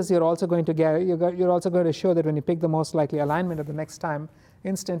point is you're also going to show that when you pick the most likely alignment at the next time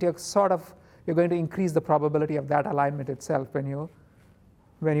instant, you're going to increase the probability of that alignment itself when you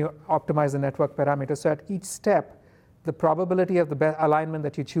optimize the network parameters. So at each step, the probability of the best alignments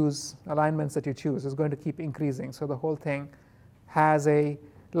that you choose is going to keep increasing. So the whole thing has a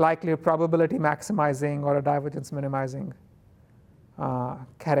likely probability maximizing or a divergence minimizing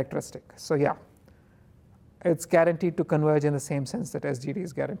characteristic. So yeah, it's guaranteed to converge in the same sense that SGD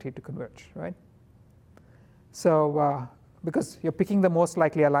is guaranteed to converge, right? So because you're picking the most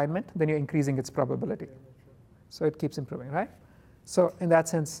likely alignment, then you're increasing its probability. So it keeps improving, right? So in that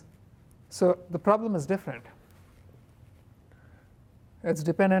sense, so the problem is different. It's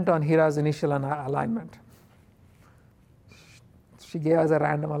dependent on Hira's initial alignment. She gave us a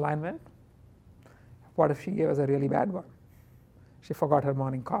random alignment. What if she gave us a really bad one? She forgot her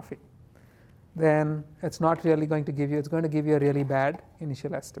morning coffee. Then it's not really going to give you, it's going to give you a really bad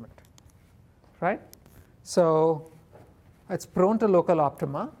initial estimate, right? So it's prone to local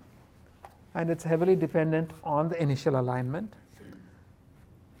optima, and it's heavily dependent on the initial alignment.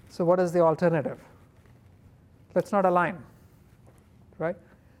 So what is the alternative? Let's not align, right?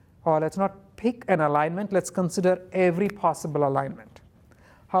 Or let's not pick an alignment. Let's consider every possible alignment.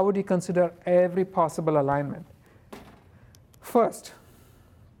 How would you consider every possible alignment? First,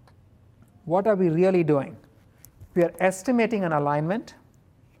 what are we really doing? We are estimating an alignment,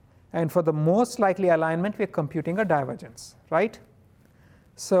 and for the most likely alignment, we are computing a divergence, right?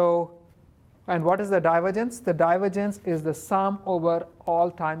 So, and what is the divergence? The divergence is the sum over all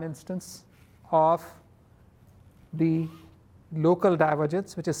time instance of the local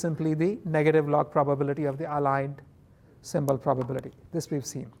divergence, which is simply the negative log probability of the aligned symbol probability. This we've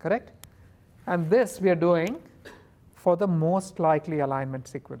seen, correct? And this we are doing for the most likely alignment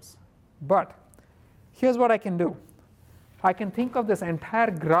sequence. But here's what I can do. I can think of this entire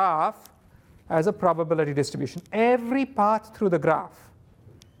graph as a probability distribution. Every path through the graph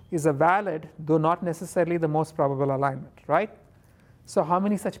is a valid, though not necessarily the most probable alignment, right? So how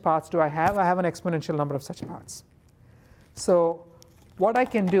many such paths do I have? I have an exponential number of such paths. So what I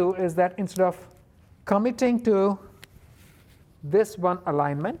can do is that instead of committing to this one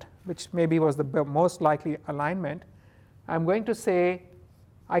alignment, which maybe was the most likely alignment, I'm going to say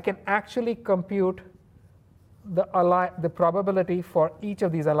I can actually compute the probability for each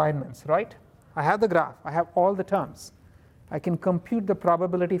of these alignments, right? I have the graph. I have all the terms. I can compute the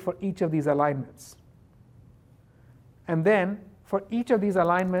probability for each of these alignments. And then for each of these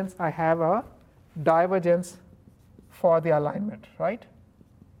alignments, I have a divergence for the alignment, right?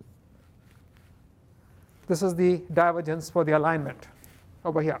 This is the divergence for the alignment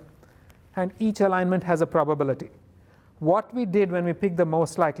over here. And each alignment has a probability. What we did when we picked the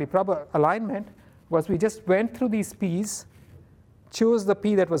most likely alignment was we just went through these P's, chose the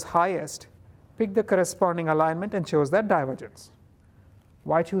P that was highest, picked the corresponding alignment, and chose that divergence.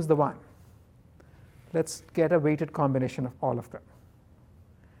 Why choose the one? Let's get a weighted combination of all of them.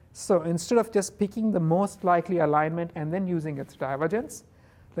 So instead of just picking the most likely alignment and then using its divergence,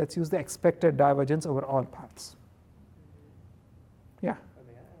 let's use the expected divergence over all paths. Yeah?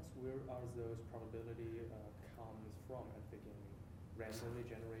 May I ask, where are those probability comes from? I'm thinking randomly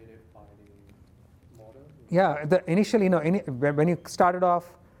generated by the model? Yeah, initially, when you started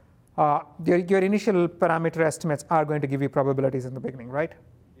off, your initial parameter estimates are going to give you probabilities in the beginning, right?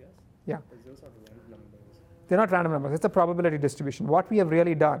 Yes. Yeah. But those are the random numbers. They're not random numbers. It's a probability distribution. What we have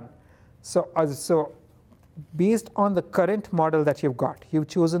really done, so based on the current model that you've got, you've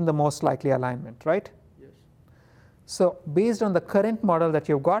chosen the most likely alignment, right? Yes. So based on the current model that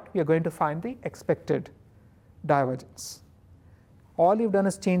you've got, we are going to find the expected divergence. All you've done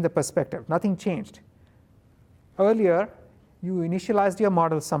is change the perspective. Nothing changed. Earlier, you initialized your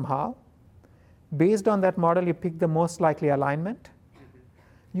model somehow. Based on that model, you picked the most likely alignment.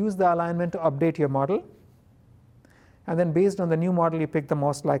 Use the alignment to update your model. And then based on the new model, you picked the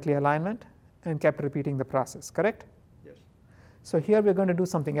most likely alignment and kept repeating the process, correct? Yes. So here we're going to do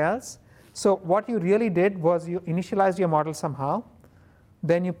something else. So what you really did was you initialized your model somehow.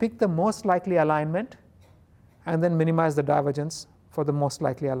 Then you picked the most likely alignment and then minimize the divergence for the most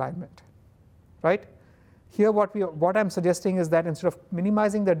likely alignment, right? Here what I'm suggesting is that instead of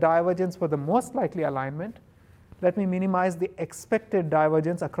minimizing the divergence for the most likely alignment, let me minimize the expected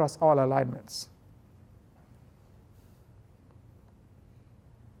divergence across all alignments.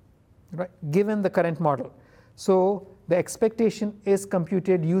 Right? Given the current model. So the expectation is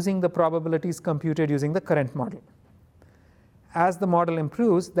computed using the probabilities computed using the current model. As the model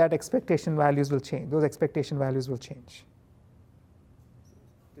improves, that expectation values will change. Those expectation values will change.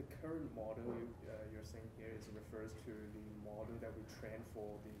 The current model you're saying here refers to the model that we trained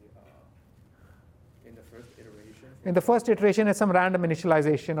for in the first iteration? In the first iteration, it's some random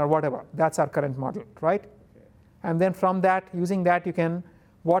initialization or whatever. That's our current model, right? Okay. And then from that, using that, you can,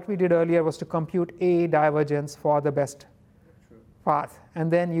 what we did earlier was to compute a divergence for the best path.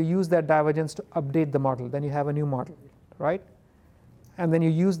 And then you use that divergence to update the model. Then you have a new model, right? And then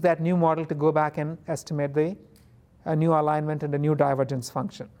you use that new model to go back and estimate a new alignment and a new divergence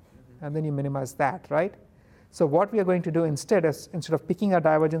function. And then you minimize that, right? So what we are going to do instead is, instead of picking a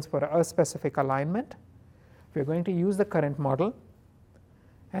divergence for a specific alignment, we are going to use the current model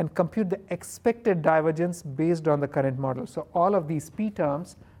and compute the expected divergence based on the current model. So all of these P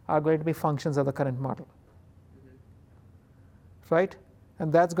terms are going to be functions of the current model, right?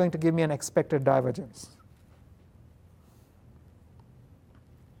 And that's going to give me an expected divergence.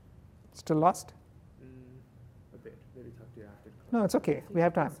 Still lost? A bit. Very tough to after. No, it's okay. We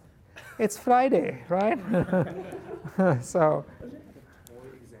have time. It's Friday, right? So.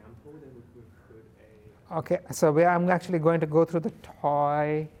 Example that we could put Okay, so I'm actually going to go through the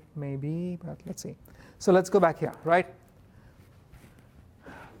toy, maybe, but let's see. So let's go back here, right?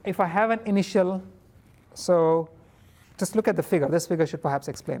 If I have an initial, so just look at the figure. This figure should perhaps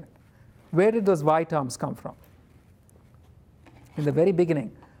explain it. Where did those y terms come from? In the very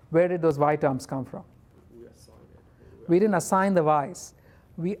beginning, where did those y terms come from? We assigned it. We didn't assign the y's.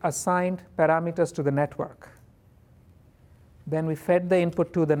 We assigned parameters to the network. Then we fed the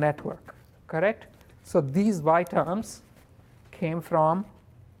input to the network, correct? So these y terms came from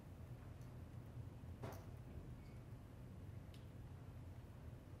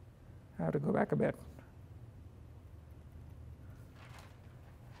I have to go back a bit.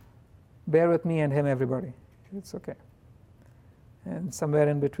 Bear with me and him, everybody. It's okay. And somewhere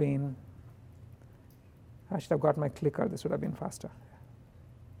in between, I should have got my clicker. This would have been faster.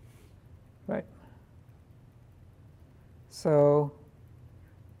 Right. So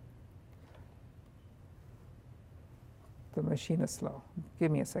the machine is slow. Give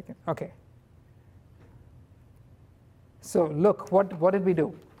me a second. Okay. So look, what did we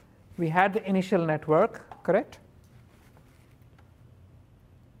do? We had the initial network, correct?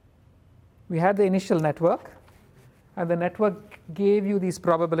 We had the initial network, and the network gave you these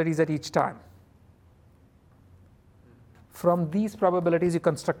probabilities at each time. From these probabilities, you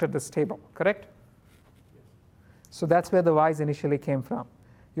constructed this table, correct? So that's where the y's initially came from.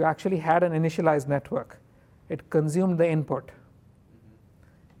 You actually had an initialized network. It consumed the input.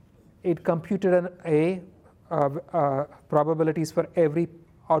 It computed probabilities for every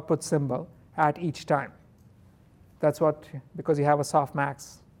output symbol at each time. That's what, because you have a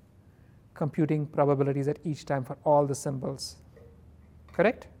softmax computing probabilities at each time for all the symbols.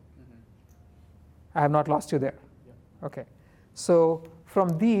 Correct? I have not lost you there. Yeah. Okay. So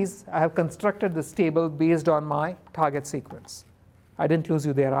from these, I have constructed this table based on my target sequence. I didn't lose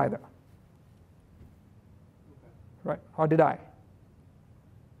you there either. Right? Or did I?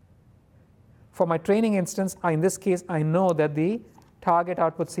 For my training instance, in this case, I know that the target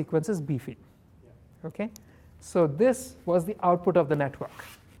output sequence is beefy. Yeah. Okay? So this was the output of the network.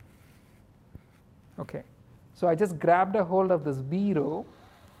 Okay. So I just grabbed a hold of this B row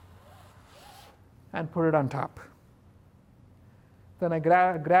and put it on top. Then I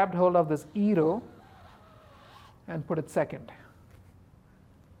grabbed hold of this E row and put it second.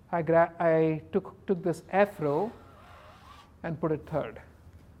 I took this F row and put it third.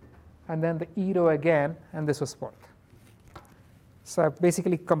 And then the E row again, and this was fourth. So I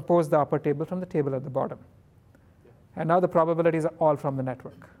basically composed the upper table from the table at the bottom. And now the probabilities are all from the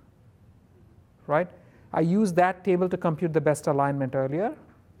network. Right? I used that table to compute the best alignment earlier,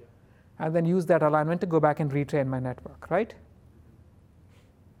 and then use that alignment to go back and retrain my network, right?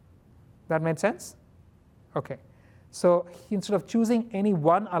 That made sense? Okay. So instead of choosing any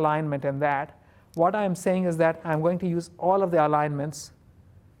one alignment in that, what I'm saying is that I'm going to use all of the alignments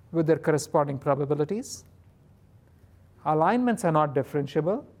with their corresponding probabilities. Alignments are not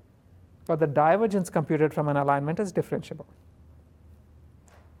differentiable, but the divergence computed from an alignment is differentiable.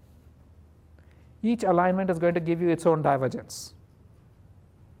 Each alignment is going to give you its own divergence.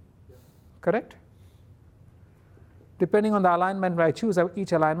 Correct? Depending on the alignment I choose,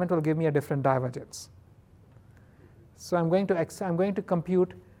 each alignment will give me a different divergence. So I'm going to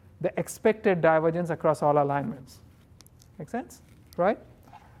compute the expected divergence across all alignments. Make sense? Right?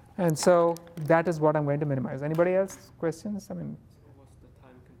 And so that is what I'm going to minimize. Anybody else questions? I mean, so what's the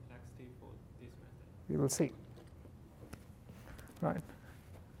time complexity for this method? We will see. Right.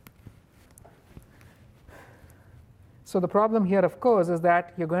 So the problem here, of course, is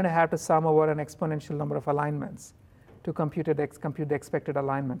that you're going to have to sum over an exponential number of alignments to compute the expected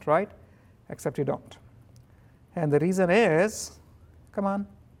alignment, right? Except you don't. And the reason is, come on,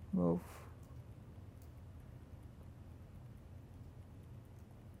 move.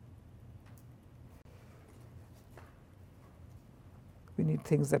 We need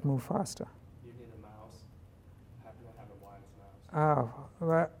things that move faster. You need a mouse. I happen to have a wireless mouse. Oh,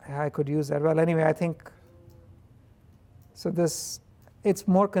 well, I could use that. Well, anyway, I think, so this, it's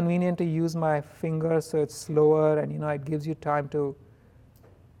more convenient to use my finger, so it's slower, and it gives you time to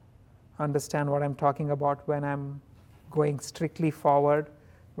understand what I'm talking about when I'm going strictly forward,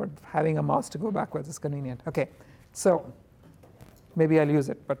 but having a mouse to go backwards is convenient. Okay, so maybe I'll use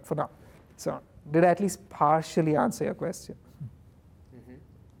it, but for now. So did I at least partially answer your question?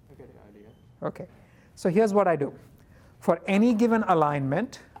 I get the idea. Okay, so here's what I do. For any given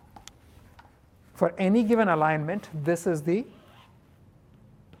alignment, this is the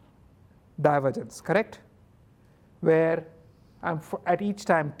divergence, correct? Where at each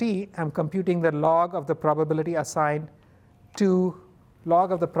time t, I'm computing the log of the probability assigned to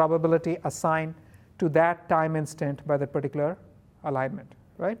that time instant by that particular alignment,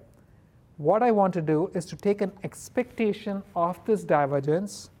 right? What I want to do is to take an expectation of this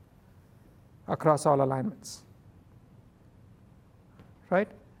divergence across all alignments, right?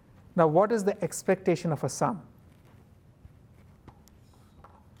 Now, what is the expectation of a sum?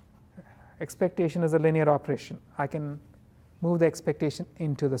 Expectation is a linear operation. I can move the expectation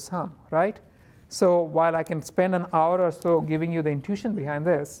into the sum, right? So while I can spend an hour or so giving you the intuition behind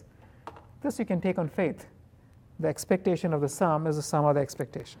this you can take on faith. The expectation of the sum is the sum of the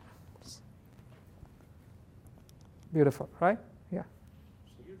expectations. Beautiful, right? Yeah.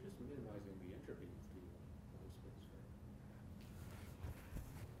 So you're just minimizing the entropy of the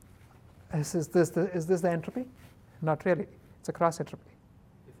space, right? Is this the entropy? Not really. It's a cross entropy,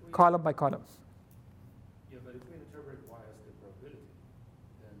 column by column. Yeah, but if we interpret y as the probability,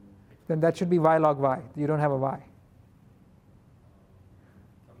 Then that should be y log y. You don't have a y.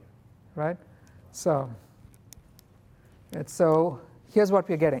 Right? So here's what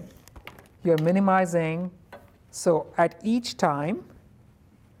we're getting. You're minimizing, so at each time,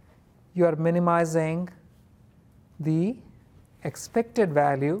 you are minimizing the expected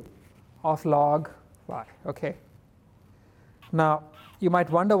value of log y, okay? Now, you might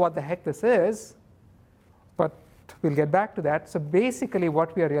wonder what the heck this is, but we'll get back to that. So basically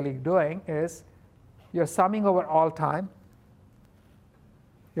what we are really doing is you're summing over all time.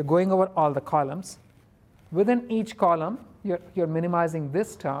 You're going over all the columns. Within each column, you're minimizing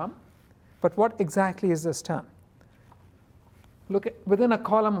this term, But what exactly is this term? Look at, within a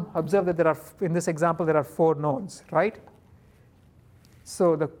column, observe that there are, in this example, there are 4 nodes, right?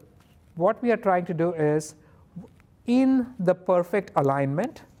 So what we are trying to do is, in the perfect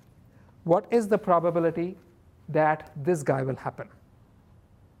alignment, what is the probability that this guy will happen?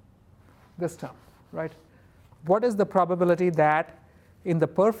 This term, right? What is the probability that in the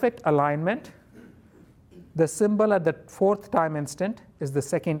perfect alignment, the symbol at the 4th time instant is the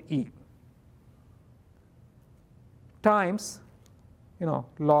second E times,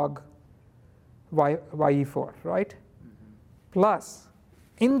 log ye4, right? Plus,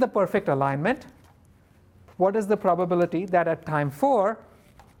 in the perfect alignment, what is the probability that at time 4,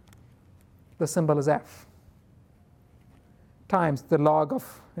 the symbol is f times the log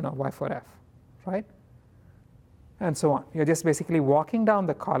of y4f, right? And so on. You're just basically walking down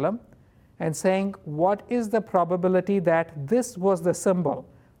the column and saying, what is the probability that this was the symbol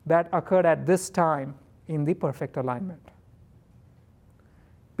that occurred at this time in the perfect alignment,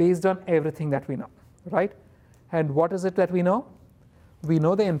 based on everything that we know, right? And what is it that we know? We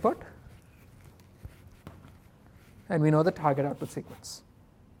know the input, and we know the target output sequence,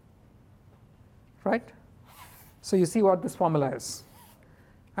 right? So you see what this formula is.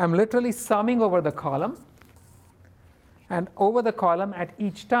 I'm literally summing over the column, and over the column at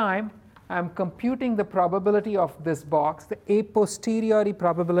each time, I'm computing the probability of this box, the a posteriori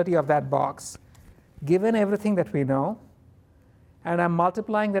probability of that box, given everything that we know, and I'm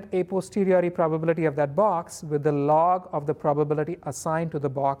multiplying that a posteriori probability of that box with the log of the probability assigned to the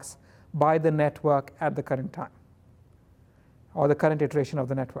box by the network at the current time, or the current iteration of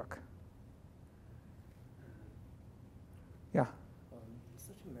the network. Yeah?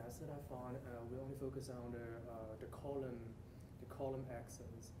 Such a method I found, we only focus on the column axis.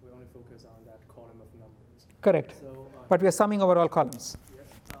 We only focus on that column of numbers. Correct. So, but we are summing over all columns. Yes,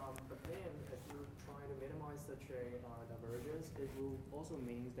 but then if you're trying to minimize such a divergence, it will also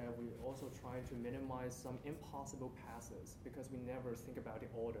means that we're also trying to minimize some impossible passes, because we never think about the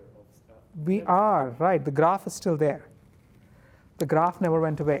order of stuff. We are, right. The graph is still there. The graph never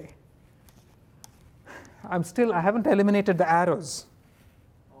went away. I haven't eliminated the arrows,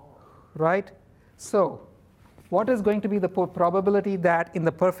 right? So what is going to be the probability that in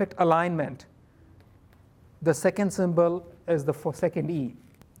the perfect alignment, the second symbol is the second E?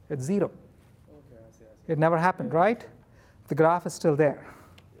 It's 0. Okay, I see. It never happened, right? The graph is still there.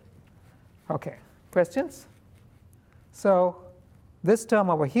 Okay, questions? So this term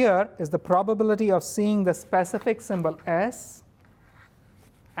over here is the probability of seeing the specific symbol S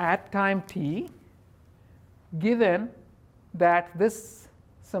at time t, given that this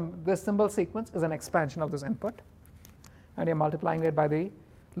symbol sequence is an expansion of this input, and you're multiplying it by the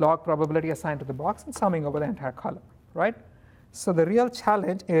log probability assigned to the box and summing over the entire column, right? So the real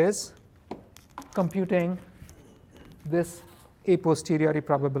challenge is computing this a posteriori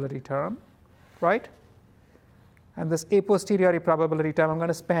probability term, right? And this a posteriori probability term, I'm going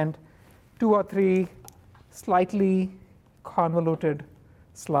to spend 2 or 3 slightly convoluted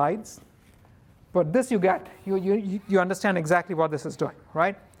slides. But this you get, you understand exactly what this is doing,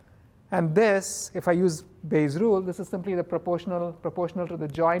 right? And this, if I use Bayes' rule, this is simply the proportional to the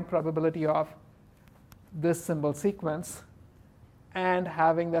joint probability of this symbol sequence and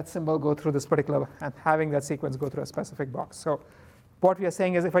having that symbol go through this particular, and having that sequence go through a specific box. So what we are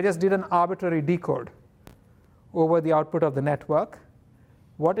saying is, if I just did an arbitrary decode over the output of the network,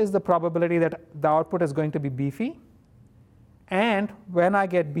 what is the probability that the output is going to be beefy? And when I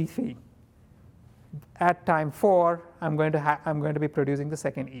get beefy, at time 4, I'm going to be producing the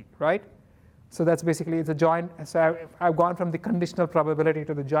second E, right? So that's basically, it's a joint. So I've gone from the conditional probability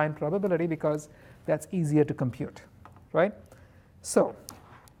to the joint probability because that's easier to compute, right? So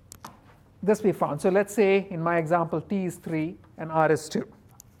this we found. So let's say in my example, T is 3 and R is 2,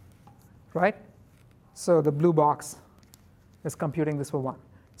 right? So the blue box is computing this for 1.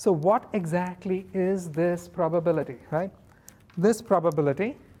 So what exactly is this probability, right? This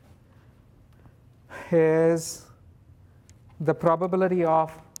probability is the probability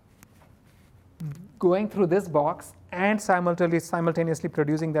of going through this box and simultaneously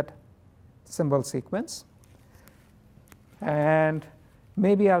producing that symbol sequence. And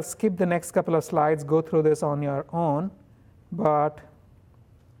maybe I'll skip the next couple of slides, go through this on your own, but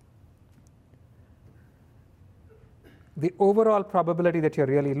the overall probability that you're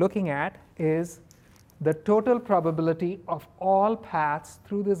really looking at is the total probability of all paths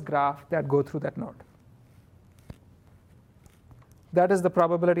through this graph that go through that node. That is the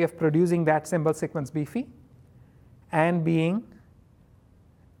probability of producing that symbol sequence beefy and being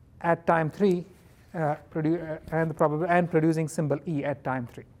at time 3 and producing symbol E at time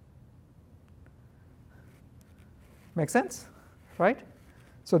 3. Make sense? Right?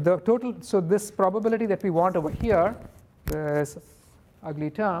 So the total, so this probability that we want over here, this ugly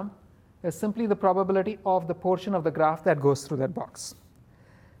term, is simply the probability of the portion of the graph that goes through that box.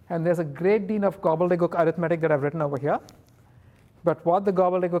 And there's a great deal of gobbledygook arithmetic that I've written over here. But what the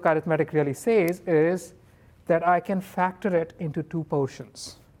gobbledygook arithmetic really says is that I can factor it into two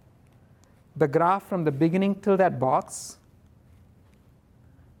portions. The graph from the beginning till that box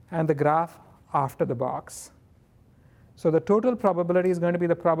and the graph after the box. So the total probability is going to be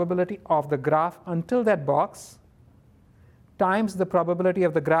the probability of the graph until that box times the probability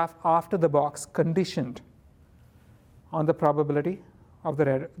of the graph after the box conditioned on the probability of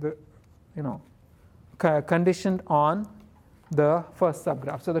conditioned on the first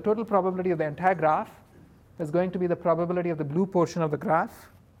subgraph. So the total probability of the entire graph is going to be the probability of the blue portion of the graph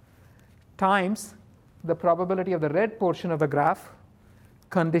times the probability of the red portion of the graph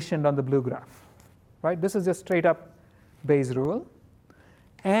conditioned on the blue graph. Right? This is just straight up Bayes' rule.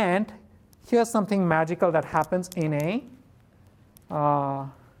 And here's something magical that happens in a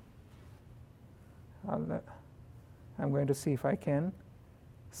I'm going to see if I can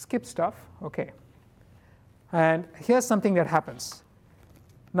skip stuff. Okay. And here's something that happens.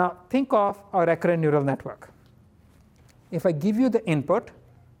 Now think of a recurrent neural network. If I give you the input,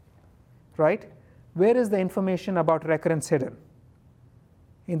 right, where is the information about recurrence hidden?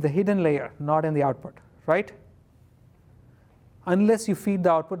 In the hidden layer, not in the output, right? Unless you feed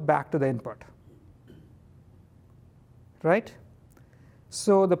the output back to the input, right?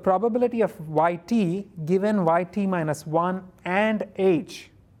 So the probability of yt given yt minus 1 and h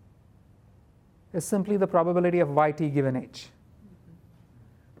is simply the probability of yt given h.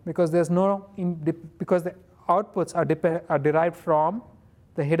 Because there's no because the outputs are derived from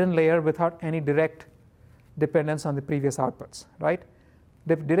the hidden layer without any direct dependence on the previous outputs, right?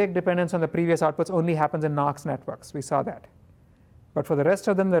 Direct dependence on the previous outputs only happens in Knox networks. We saw that. But for the rest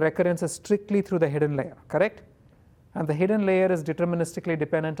of them, the recurrence is strictly through the hidden layer, correct? And the hidden layer is deterministically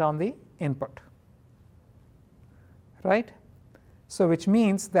dependent on the input, right? So which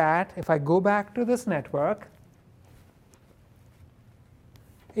means that if I go back to this network,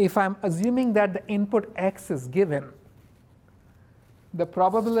 if I'm assuming that the input x is given, the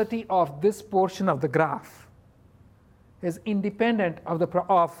probability of this portion of the graph is independent of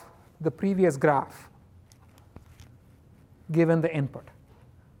the previous graph given the input,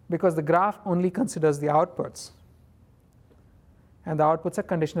 because the graph only considers the outputs, and the outputs are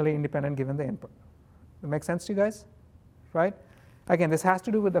conditionally independent given the input. Does that make sense to you guys? Right? Again, this has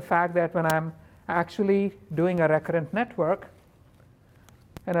to do with the fact that when I'm actually doing a recurrent network,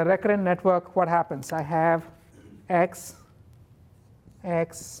 in a recurrent network, what happens? I have x,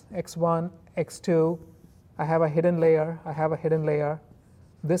 x1, x2. I have a hidden layer.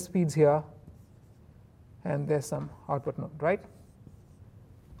 This feeds here, and there's some output node, right?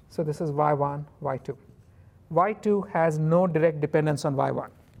 So this is y1, y2. y2 has no direct dependence on y1.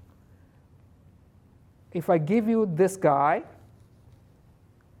 If I give you this guy,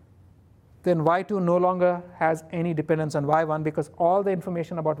 then y2 no longer has any dependence on y1 because all the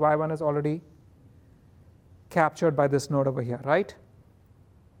information about y1 is already captured by this node over here, right?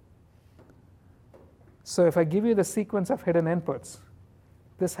 So if I give you the sequence of hidden inputs,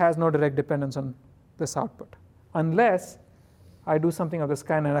 this has no direct dependence on this output, unless I do something of this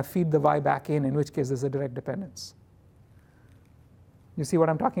kind and I feed the y back in which case there's a direct dependence. You see what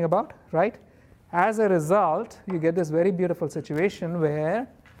I'm talking about, right? As a result, you get this very beautiful situation where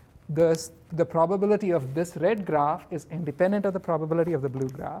the probability of this red graph is independent of the probability of the blue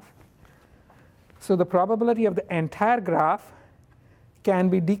graph. So the probability of the entire graph can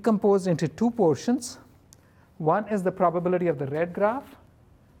be decomposed into two portions. One is the probability of the red graph,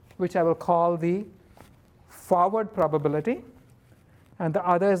 which I will call the forward probability, and the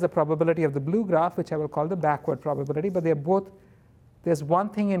other is the probability of the blue graph, which I will call the backward probability. But they are both, there's one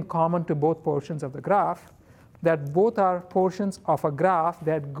thing in common to both portions of the graph, that both are portions of a graph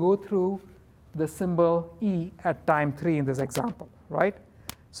that go through the symbol E at time 3 in this example, right?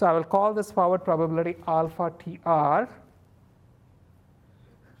 So I will call this forward probability alpha TR.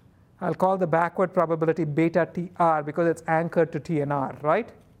 I'll call the backward probability beta TR because it's anchored to T and R, right?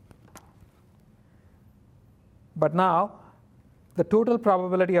 But now, the total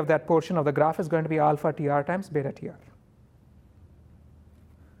probability of that portion of the graph is going to be alpha TR times beta TR.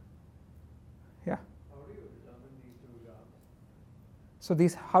 Yeah? How do you determine these two graphs? So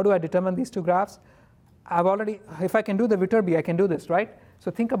how do I determine these two graphs? I've already, if I can do the Viterbi, I can do this, right?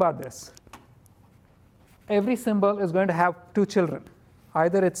 So think about this. Every symbol is going to have two children,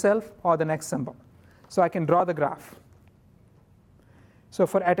 either itself or the next symbol. So I can draw the graph. So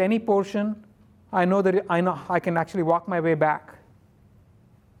for at any portion I know I can actually walk my way back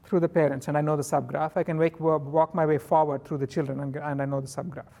through the parents, and I know the subgraph. I can walk my way forward through the children, and I know the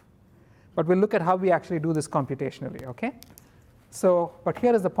subgraph. But we'll look at how we actually do this computationally, okay? So, but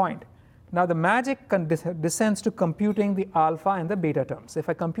here is the point. Now the magic descends to computing the alpha and the beta terms. If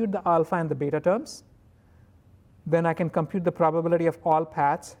I compute the alpha and the beta terms, then I can compute the probability of all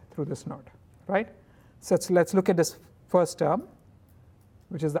paths through this node, right? So let's look at this first term,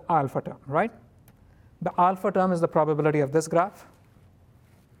 which is the alpha term, right? The alpha term is the probability of this graph.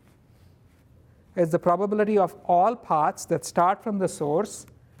 It's the probability of all paths that start from the source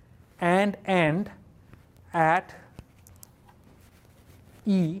and end at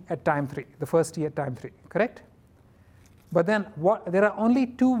E at time 3, the first E at time 3, correct? But then there are only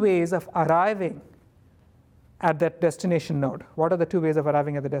two ways of arriving at that destination node. What are the two ways of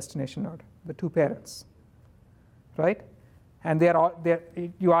arriving at the destination node? The two parents, right? And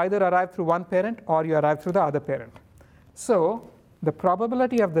you either arrive through one parent or you arrive through the other parent. So the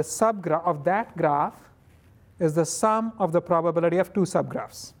probability of the subgraph of that graph is the sum of the probability of two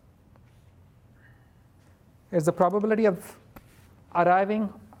subgraphs. It's the probability of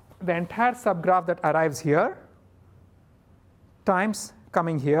arriving, the entire subgraph that arrives here times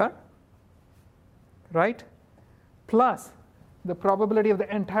coming here, right? Plus the probability of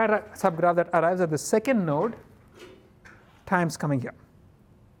the entire subgraph that arrives at the second node times coming here.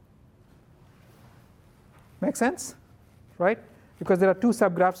 Make sense? Right? Because there are two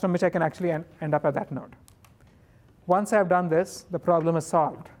subgraphs from which I can actually end up at that node. Once I've done this, the problem is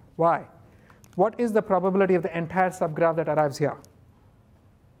solved. Why? What is the probability of the entire subgraph that arrives here?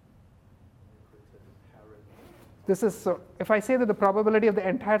 This is so. If I say that the probability of the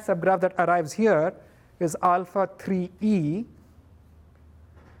entire subgraph that arrives here is alpha 3e,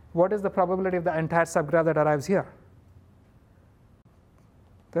 what is the probability of the entire subgraph that arrives here?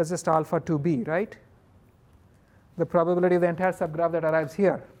 That's just alpha 2b, right? The probability of the entire subgraph that arrives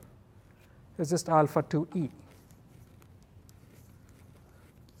here is just alpha 2e.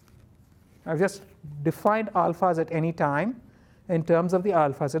 I've just defined alphas at any time in terms of the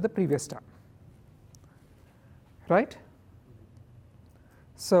alphas at the previous term. Right?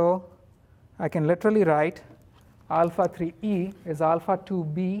 So I can literally write alpha 3e is alpha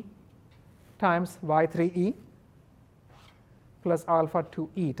 2b times y3e plus alpha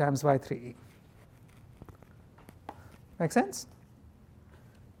 2e times y3e. Make sense?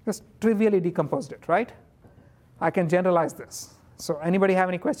 Just trivially decomposed it, right? I can generalize this. So anybody have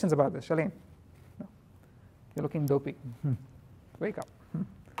any questions about this? Shalene? No? You're looking dopey. Wake up.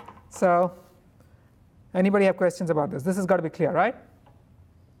 So anybody have questions about this? This has got to be clear, right?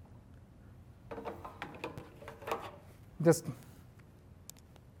 Just,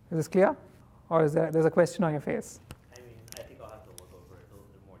 is this clear? Or is there's a question on your face? I mean, I think I'll have to look over it a little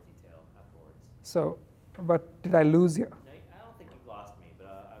bit more detail afterwards. So, but did I lose you? No, I don't think you lost me,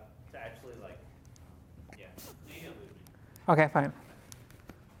 but I'm actually like, yeah, you didn't lose me. Okay, fine.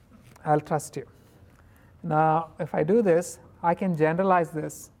 I'll trust you. Now, if I do this, I can generalize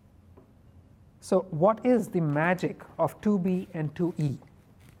this. So what is the magic of 2b and 2e?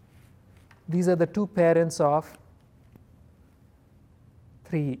 These are the two parents of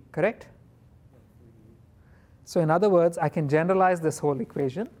 3e, correct? So in other words, I can generalize this whole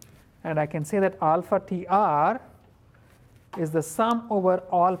equation, and I can say that alpha tr is the sum over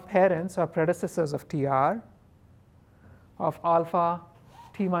all parents or predecessors of tr of alpha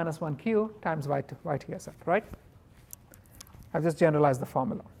t minus 1q times ytsf, right? I've just generalized the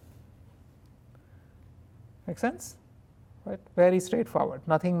formula. Make sense? Right? Very straightforward,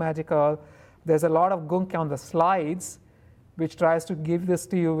 nothing magical. There's a lot of gunk on the slides which tries to give this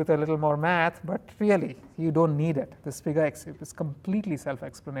to you with a little more math, but really, you don't need it. This figure is completely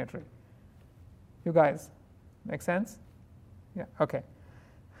self-explanatory. You guys, make sense? Yeah, okay.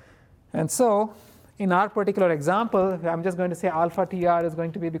 And so, in our particular example, I'm just going to say alpha tr is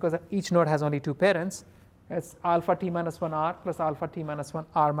going to be, because each node has only two parents, it's alpha t minus 1r plus alpha t minus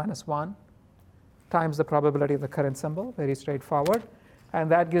 1r minus 1 times the probability of the current symbol, very straightforward. And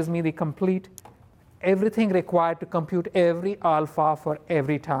that gives me the complete, everything required to compute every alpha for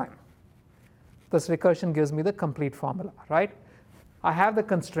every time. This recursion gives me the complete formula, right? I have the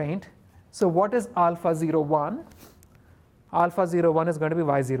constraint. So what is alpha 0, 1? Alpha 0, 1 is going to be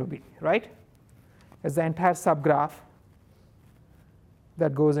y0b, right? It's the entire subgraph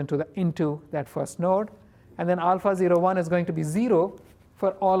that goes into that first node. And then alpha 0, 1 is going to be 0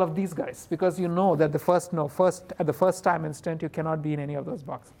 for all of these guys, because you know that at the first time instant, you cannot be in any of those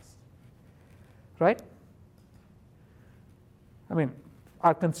boxes. Right? I mean,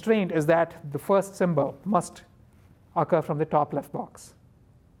 our constraint is that the first symbol must occur from the top left box.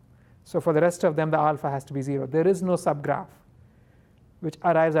 So for the rest of them, the alpha has to be 0. There is no subgraph which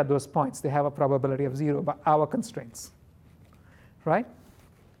arrives at those points. They have a probability of 0 by our constraints, right?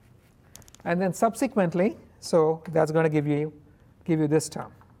 And then subsequently, so that's going to give you this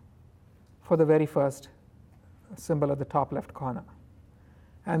term for the very first symbol at the top left corner.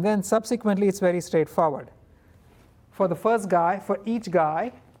 And then subsequently, it's very straightforward. For the first guy, for each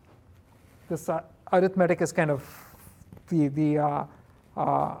guy, this arithmetic is kind of, the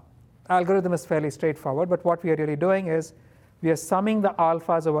algorithm is fairly straightforward, but what we are really doing is we are summing the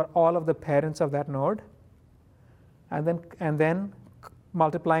alphas over all of the parents of that node, and then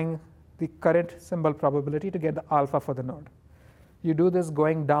multiplying the current symbol probability to get the alpha for the node. You do this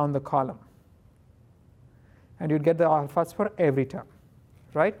going down the column, and you'd get the alphas for every term,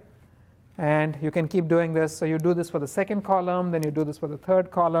 right? And you can keep doing this. So you do this for the second column, then you do this for the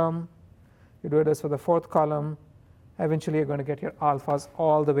third column, you do this for the fourth column. Eventually, you're going to get your alphas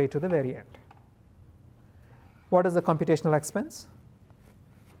all the way to the very end. What is the computational expense?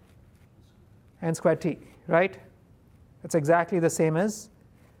 N squared t, right? It's exactly the same as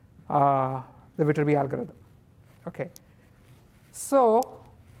the Viterbi algorithm. Okay. So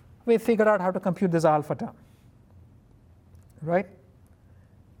we figured out how to compute this alpha term, right?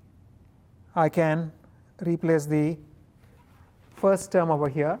 I can replace the first term over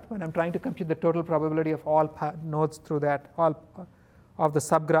here when I'm trying to compute the total probability of all nodes through that, all of the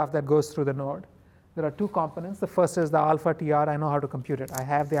subgraph that goes through the node. There are two components. The first is the alpha TR. I know how to compute it. I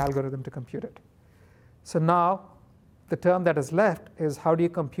have the algorithm to compute it. So now the term that is left is how do you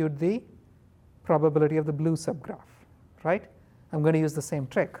compute the probability of the blue subgraph, right? I'm going to use the same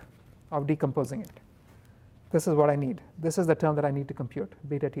trick of decomposing it. This is what I need. This is the term that I need to compute,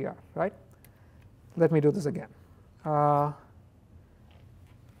 beta TR, right? Let me do this again.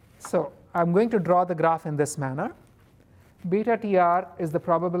 So I'm going to draw the graph in this manner. Beta TR is the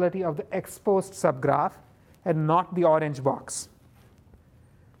probability of the exposed subgraph and not the orange box.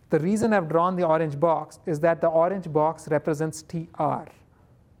 The reason I've drawn the orange box is that the orange box represents TR.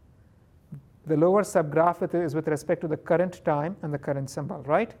 The lower subgraph is with respect to the current time and the current symbol,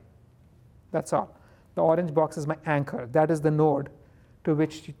 right? That's all. The orange box is my anchor. That is the node to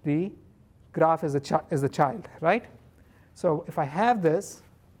which the graph is the child, right? So if I have this,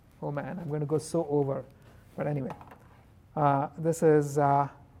 oh man, I'm going to go so over. But anyway, this is,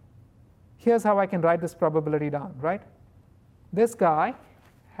 here's how I can write this probability down, right? This guy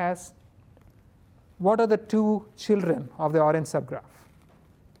has, what are the two children of the orange subgraph?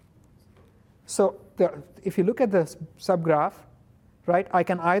 So if you look at the subgraph, right, I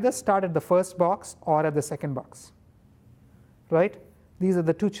can either start at the first box or at the second box, right? These are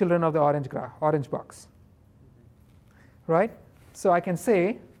the two children of the orange box, right? So I can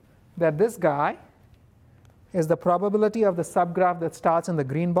say that this guy is the probability of the subgraph that starts in the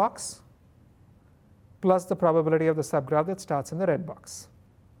green box plus the probability of the subgraph that starts in the red box,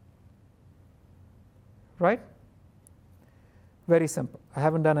 right? Very simple. I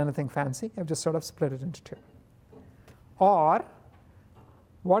haven't done anything fancy. I've just sort of split it into two. Or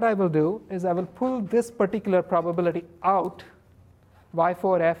what I will do is I will pull this particular probability out,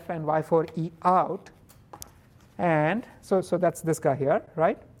 y4f and y4e out, and so that's this guy here,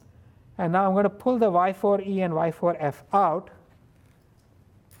 right? And now I'm going to pull the y4e and y4f out,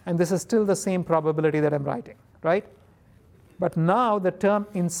 and this is still the same probability that I'm writing, right? But now the term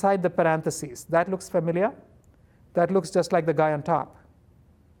inside the parentheses, that looks familiar? That looks just like the guy on top.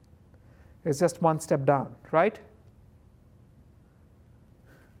 It's just one step down, right?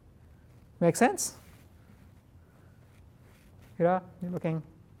 Make sense? You're looking?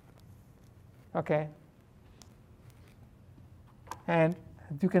 Okay. And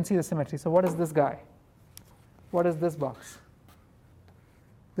you can see the symmetry. So what is this guy? What is this box?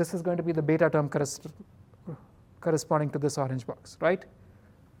 This is going to be the beta term corresponding to this orange box, right?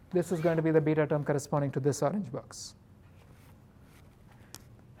 This is going to be the beta term corresponding to this orange box.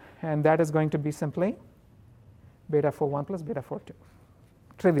 And that is going to be simply beta 4.1 plus beta 4.2.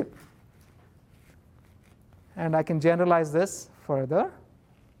 Trivial. And I can generalize this further.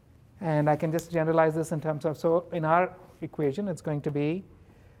 And I can just generalize this in terms of, so in our equation, it's going to be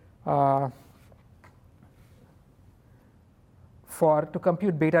to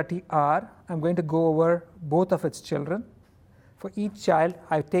compute beta TR, I'm going to go over both of its children. For each child,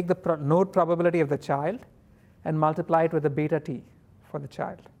 I take the node probability of the child and multiply it with the beta t for the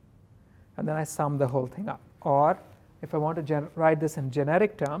child. And then I sum the whole thing up. Or if I want to write this in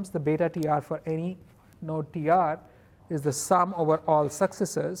generic terms, the beta TR for any node TR is the sum over all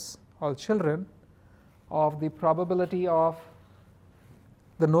successors, all children, of the probability of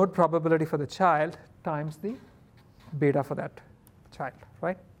the node probability for the child times the beta for that child,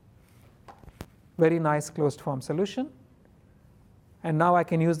 right? very nice closed form solution. And now I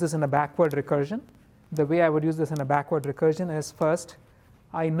can use this in a backward recursion. The way I would use this in a backward recursion is, first,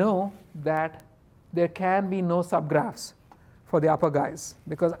 I know that there can be no subgraphs for the upper guys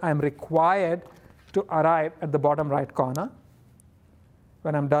because I'm required to arrive at the bottom right corner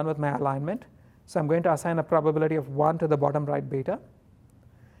when I'm done with my alignment. So I'm going to assign a probability of 1 to the bottom right beta.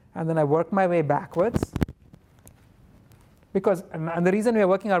 And then I work my way backwards. Because, and the reason we are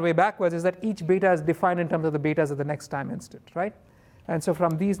working our way backwards is that each beta is defined in terms of the betas at the next time instant, right? And so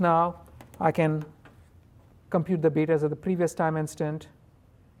from these now, I can compute the betas at the previous time instant,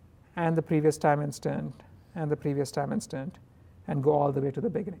 and the previous time instant, and the previous time instant, and go all the way to the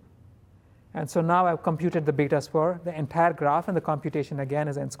beginning. And so now I've computed the betas for the entire graph, and the computation again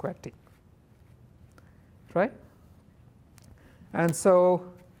is n squared t, right? And so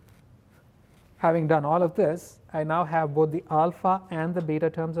having done all of this, I now have both the alpha and the beta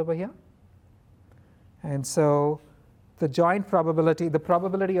terms over here. And so the joint probability, the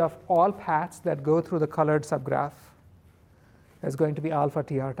probability of all paths that go through the colored subgraph is going to be alpha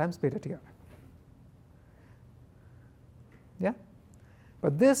tr times beta tr. Yeah?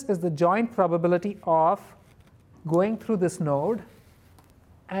 But this is the joint probability of going through this node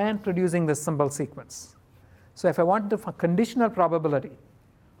and producing this symbol sequence. So if I want the conditional probability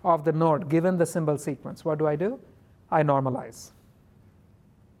of the node given the symbol sequence, what do? I normalize.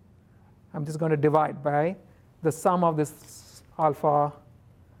 I'm just going to divide by the sum of this alpha.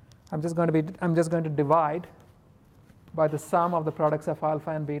 I'm just going to divide by the sum of the products of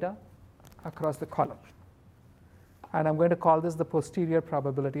alpha and beta across the column. And I'm going to call this the posterior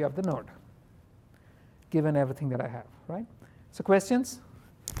probability of the node, given everything that I have, right? So questions?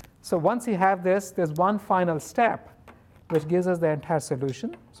 So once you have this, there's one final step which gives us the entire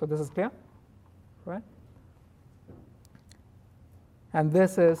solution. So this is clear, right? And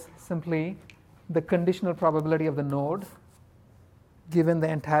this is simply the conditional probability of the node given the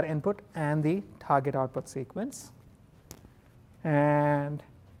entire input and the target output sequence. And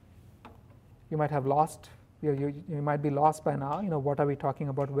you might have lost, you might be lost by now, what are we talking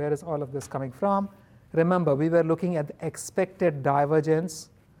about? Where is all of this coming from? Remember, we were looking at the expected divergence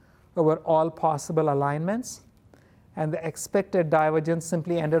over all possible alignments. And the expected divergence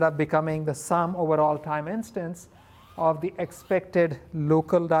simply ended up becoming the sum over all time instants of the expected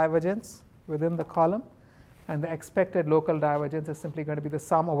local divergence within the column. And the expected local divergence is simply going to be the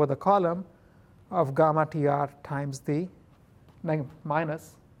sum over the column of gamma tr times the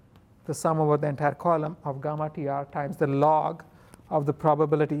minus the sum over the entire column of gamma tr times the log of the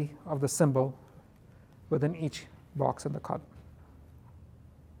probability of the symbol within each box in the column.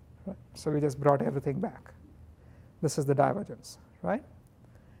 Right? So we just brought everything back. This is the divergence, right?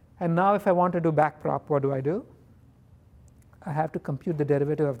 And now if I want to do backprop, what do? I have to compute the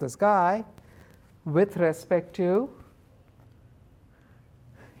derivative of this guy with respect to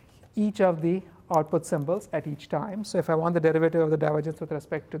each of the output symbols at each time. So if I want the derivative of the divergence with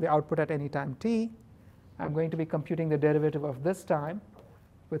respect to the output at any time t, I'm going to be computing the derivative of this time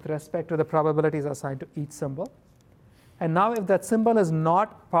with respect to the probabilities assigned to each symbol. And now if that symbol is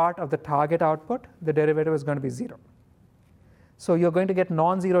not part of the target output, the derivative is going to be 0. So you're going to get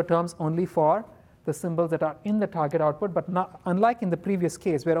non-zero terms only for the symbols that are in the target output, but not, unlike in the previous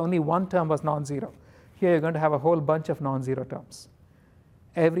case where only one term was non-zero, here you're going to have a whole bunch of non-zero terms.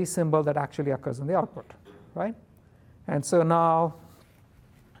 Every symbol that actually occurs in the output, right? And so now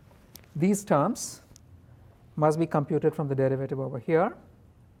these terms must be computed from the derivative over here,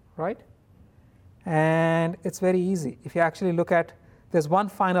 right? And it's very easy. If you actually look at, there's one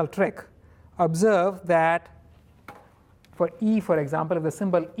final trick. Observe that for E, for example, if the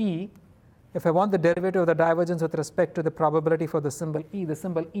symbol E, if I want the derivative of the divergence with respect to the probability for the symbol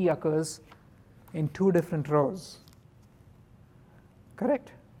E occurs in 2 different rows.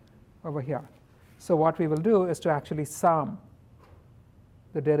 Correct? Over here. So what we will do is to actually sum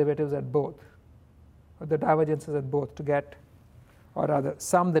the derivatives at both, or the divergences at both to get, or rather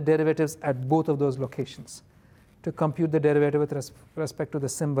sum the derivatives at both of those locations to compute the derivative with respect to the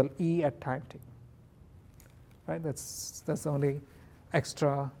symbol E at time t. Right? That's the only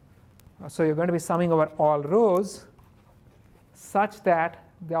extra. So you're going to be summing over all rows such that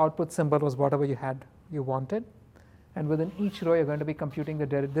the output symbol was whatever you wanted. And within each row, you're going to be computing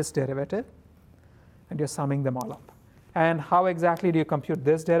this derivative, and you're summing them all up. And how exactly do you compute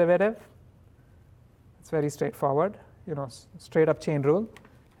this derivative? It's very straightforward, straight up chain rule.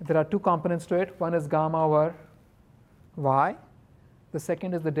 There are 2 components to it. One is gamma over y. The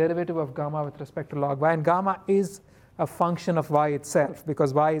second is the derivative of gamma with respect to log y. And gamma is a function of y itself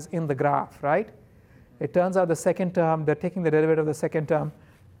because y is in the graph, right? It turns out the second term, they're taking the derivative of the second term,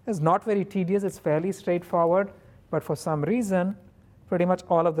 It's not very tedious, it's fairly straightforward, but for some reason, pretty much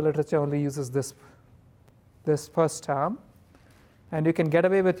all of the literature only uses this first term. And you can get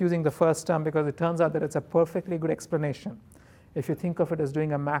away with using the first term because it turns out that it's a perfectly good explanation if you think of it as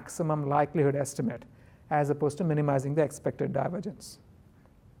doing a maximum likelihood estimate as opposed to minimizing the expected divergence.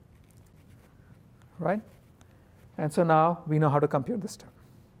 Right? And so now we know how to compute this term.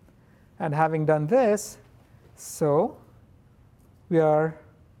 And having done this, so we are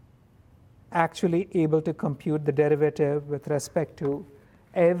actually able to compute the derivative with respect to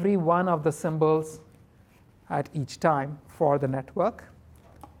every one of the symbols at each time for the network,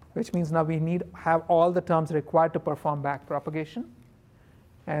 which means now we have all the terms required to perform backpropagation.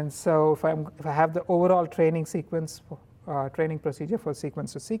 And so if I have the overall training sequence, training procedure for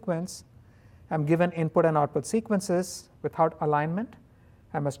sequence to sequence, I'm given input and output sequences without alignment.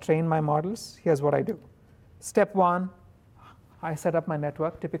 I must train my models. Here's what I do. Step 1, I set up my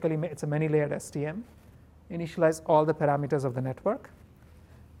network. Typically, it's a many-layered STM. Initialize all the parameters of the network.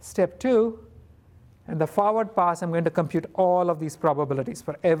 Step 2, in the forward pass, I'm going to compute all of these probabilities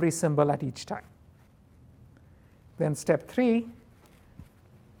for every symbol at each time. Then step 3,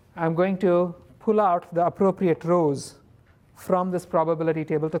 I'm going to pull out the appropriate rows from this probability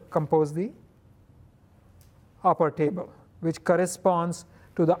table to compose the upper table, which corresponds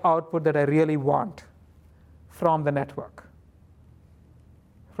to the output that I really want from the network.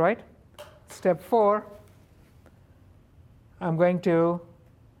 Right? Step 4, I'm going to,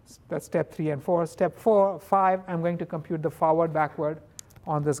 that's step 3 and 4. Step 5, I'm going to compute the forward, backward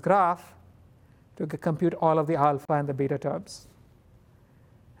on this graph to compute all of the alpha and the beta terms.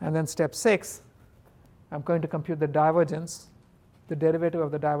 And then step 6, I'm going to compute the divergence, the derivative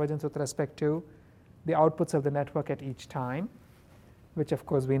of the divergence with respect to the outputs of the network at each time, which of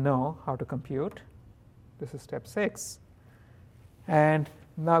course we know how to compute. This is step 6. And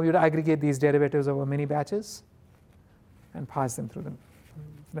now you'd aggregate these derivatives over many batches and pass them through the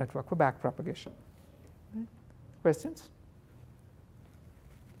network for backpropagation. Okay. Questions?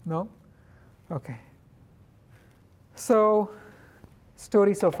 No? Okay. So,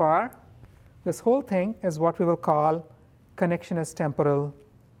 story so far. This whole thing is what we will call connectionist temporal.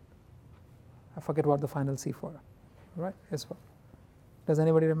 I forget what the final C for, right? Is for. Does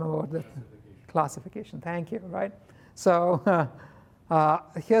anybody remember what the classification? Thank you, right? So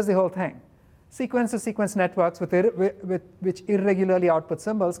here's the whole thing. Sequence-to-sequence networks with which irregularly output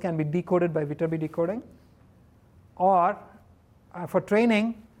symbols can be decoded by Viterbi decoding, or for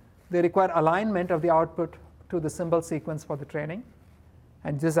training, they require alignment of the output to the symbol sequence for the training,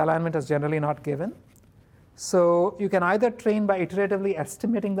 and this alignment is generally not given. So you can either train by iteratively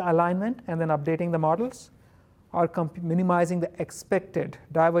estimating the alignment and then updating the models, or minimizing the expected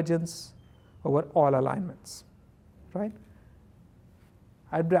divergence over all alignments, right?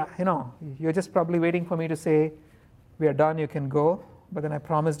 You're just probably waiting for me to say, we are done, you can go, but then I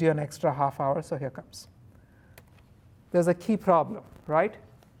promised you an extra half hour, so here comes. There's a key problem, right?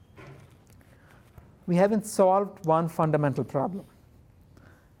 We haven't solved one fundamental problem.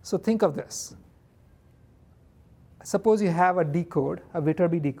 So think of this. Suppose you have a decode, a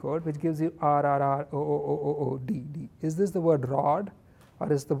Viterbi decode, which gives you R, R, R, O, O, O, O, O, D, D. Is this the word rod,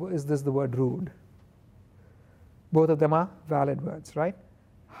 or is this the word rude? Both of them are valid words, right?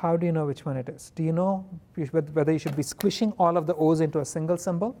 How do you know which one it is? Do you know whether you should be squishing all of the O's into a single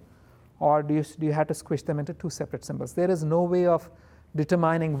symbol, or do you have to squish them into two separate symbols? There is no way of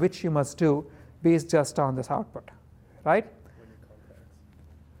determining which you must do based just on this output, right?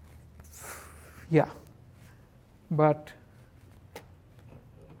 Yeah. But,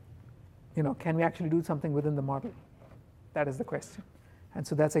 can we actually do something within the model? That is the question. And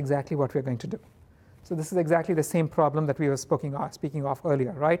so that's exactly what we're going to do. So this is exactly the same problem that we were speaking of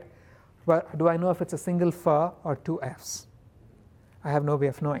earlier, right? But do I know if it's a single fir or two Fs? I have no way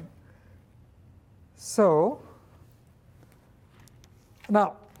of knowing. So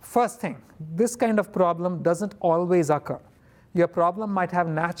now, first thing, this kind of problem doesn't always occur. Your problem might have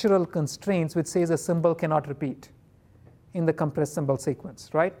natural constraints which says a symbol cannot repeat in the compressed symbol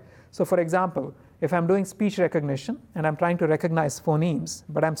sequence, right? So for example, if I'm doing speech recognition and I'm trying to recognize phonemes,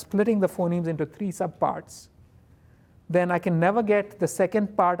 but I'm splitting the phonemes into 3 subparts, then I can never get the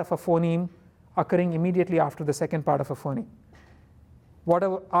second part of a phoneme occurring immediately after the second part of a phoneme.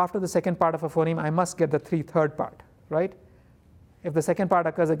 Whatever after the second part of a phoneme, I must get the third part, right? If the second part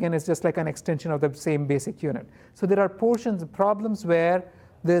occurs again, it's just like an extension of the same basic unit. So there are problems where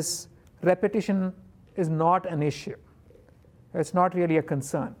this repetition is not an issue. It's not really a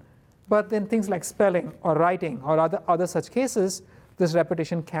concern. But then things like spelling or writing or other such cases, this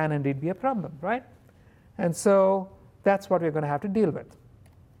repetition can indeed be a problem, right? And so that's what we're going to have to deal with.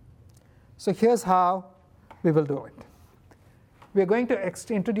 So here's how we will do it. We are going to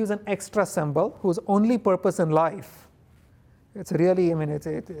introduce an extra symbol whose only purpose in life, it's really, I mean,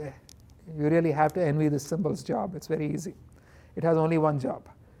 you really have to envy this symbol's job. It's very easy. It has only one job.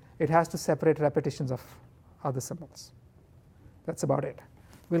 It has to separate repetitions of other symbols. That's about it.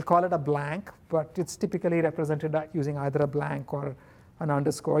 We'll call it a blank, but it's typically represented using either a blank or an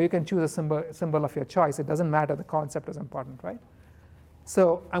underscore. You can choose a symbol of your choice. It doesn't matter. The concept is important, right?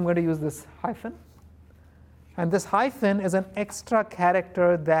 So I'm going to use this hyphen. And this hyphen is an extra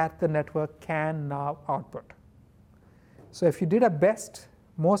character that the network can now output. So if you did a best,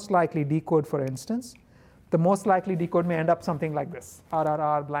 most likely decode, for instance, the most likely decode may end up something like this: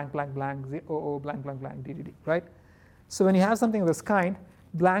 RRR blank blank blank, ZOO blank blank blank, DDD, right? So when you have something of this kind,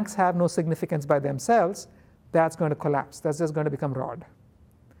 blanks have no significance by themselves. That's going to collapse. That's just going to become rod.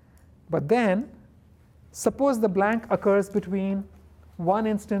 But then, suppose the blank occurs between one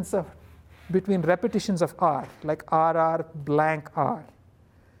instance of, between repetitions of R, like RR blank R.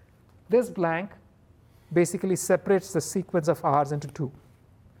 This blank basically separates the sequence of R's into two.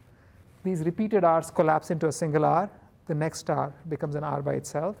 These repeated R's collapse into a single R. The next R becomes an R by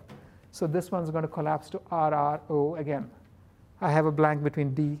itself. So this one's going to collapse to RRO again. I have a blank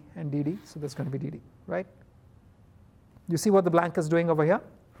between D and DD, so that's going to be DD, right? You see what the blank is doing over here,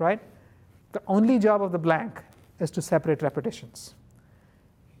 right? The only job of the blank is to separate repetitions.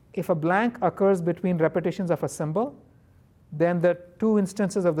 If a blank occurs between repetitions of a symbol, then the two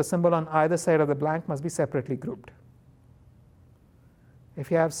instances of the symbol on either side of the blank must be separately grouped.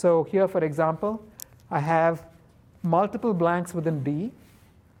 If you have, so here, for example, I have multiple blanks within D.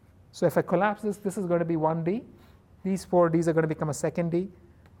 So if I collapse this, this is going to be one D. These four Ds are going to become a second D.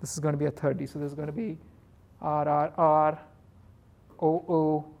 This is going to be a third D. So this is going to be R, R, R, O,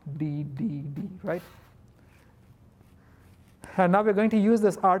 O, D, D, D, right? And now we're going to use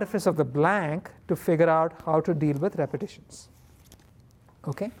this artifice of the blank to figure out how to deal with repetitions.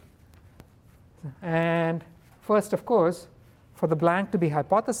 Okay? And first, of course, for the blank to be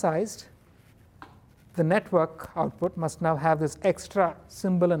hypothesized, the network output must now have this extra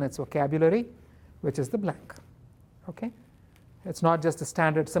symbol in its vocabulary, which is the blank. Okay? It's not just the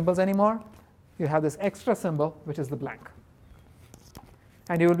standard symbols anymore. You have this extra symbol, which is the blank.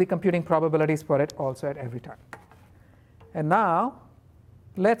 And you will be computing probabilities for it also at every time. And now,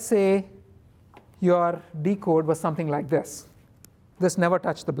 let's say your decode was something like this. This never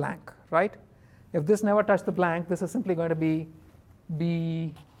touched the blank, right? If this never touched the blank, this is simply going to be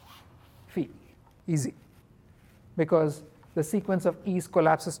B phi, easy. Because the sequence of E's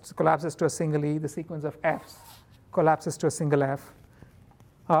collapses to a single E, the sequence of F's collapses to a single F.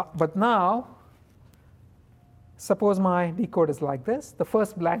 But now, suppose my decode is like this. The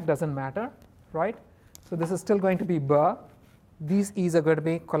first blank doesn't matter, right? So this is still going to be B. These E's are going to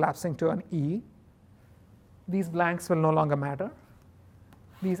be collapsing to an E. These blanks will no longer matter.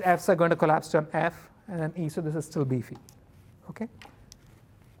 These F's are going to collapse to an F and an E, so this is still B phi. Okay?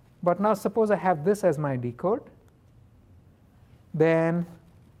 But now suppose I have this as my decode. Then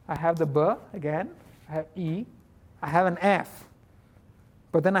I have the B again. I have E. I have an F.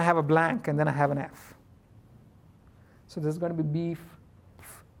 But then I have a blank, and then I have an F. So this is going to be B,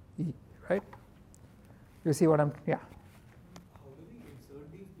 F, E, right? You see what I'm, yeah. How do we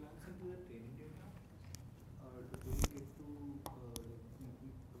insert these blanks into the training data? Do we get to,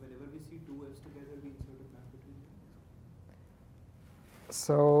 whenever we see two F's together, we insert a blank between them?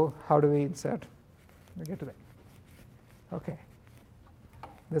 So how do we insert? We'll get to that. Okay.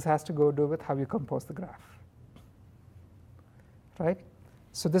 This has to do with how you compose the graph. Right?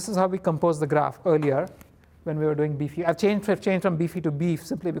 So this is how we composed the graph earlier when we were doing B phi. I've changed from B phi to beef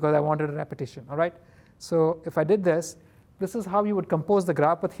simply because I wanted a repetition. All right? So if I did this, this is how you would compose the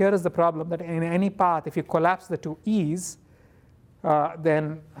graph. But here is the problem, that in any path, if you collapse the two E's,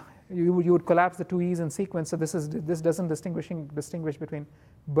 then you would collapse the two E's in sequence. So this doesn't distinguish between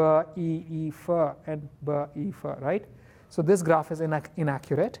B, E, E, F, and B, E, F, right? So this graph is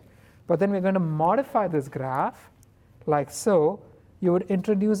inaccurate. But then we're going to modify this graph like so. You would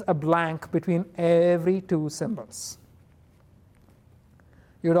introduce a blank between every two symbols.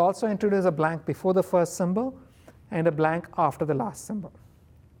 You would also introduce a blank before the first symbol and a blank after the last symbol,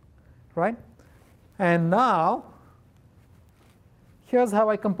 right? And now, here's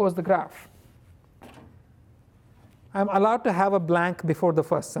how I compose the graph. I'm allowed to have a blank before the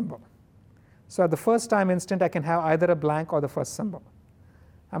first symbol. So at the first time instant, I can have either a blank or the first symbol.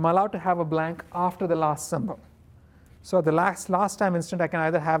 I'm allowed to have a blank after the last symbol. So at the last time instant, I can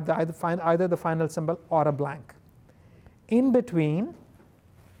either have either the final symbol or a blank. In between,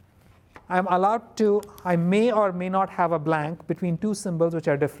 I may or may not have a blank between two symbols which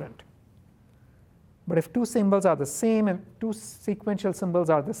are different. But if two symbols are the same and two sequential symbols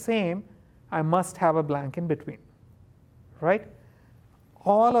are the same, I must have a blank in between, right?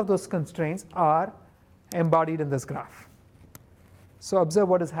 All of those constraints are embodied in this graph. So observe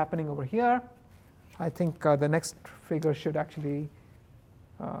what is happening over here. I think the next figure should actually,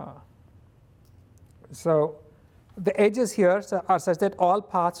 so the edges here are such that all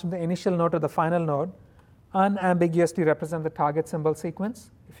paths from the initial node to the final node unambiguously represent the target symbol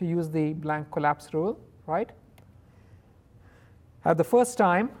sequence if you use the blank collapse rule, right? At the first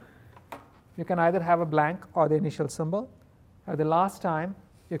time, you can either have a blank or the initial symbol. At the last time,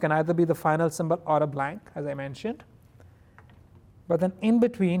 you can either be the final symbol or a blank, as I mentioned. But then in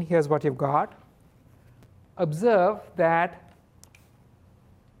between, here's what you've got. Observe that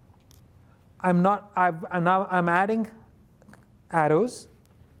I'm adding arrows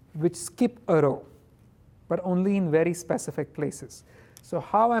which skip a row, but only in very specific places. So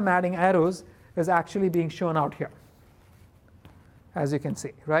how I'm adding arrows is actually being shown out here, as you can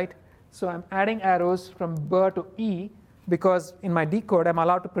see, right? So I'm adding arrows from BR to E because in my decode, I'm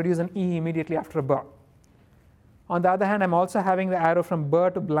allowed to produce an E immediately after a BR. On the other hand, I'm also having the arrow from BR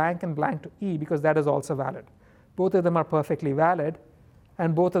to blank and blank to E because that is also valid. Both of them are perfectly valid,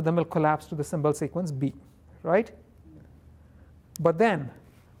 and both of them will collapse to the symbol sequence B, right? But then,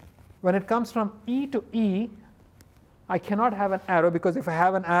 when it comes from E to E, I cannot have an arrow because if I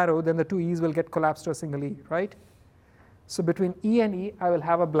have an arrow, then the two E's will get collapsed to a single E, right? So between E and E, I will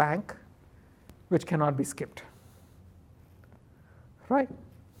have a blank which cannot be skipped, right?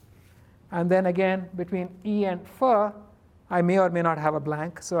 And then again, between E and F, I may or may not have a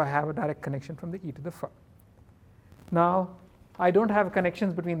blank, so I have a direct connection from the E to the F. Now, I don't have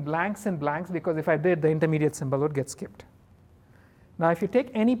connections between blanks and blanks because if I did, the intermediate symbol would get skipped. Now, if you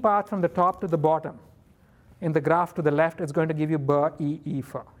take any path from the top to the bottom, in the graph to the left, it's going to give you BR, E, E,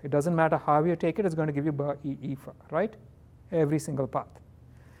 F. It doesn't matter how you take it, it's going to give you BR, E, E, F, right? Every single path.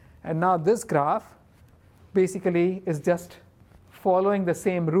 And now this graph basically is just following the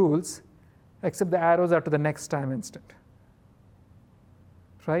same rules, except the arrows are to the next time instant,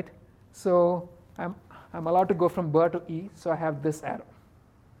 right? So I'm allowed to go from BR to E, so I have this arrow.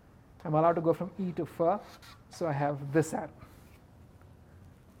 I'm allowed to go from E to F, so I have this arrow.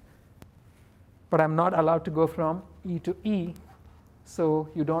 But I'm not allowed to go from E to E, so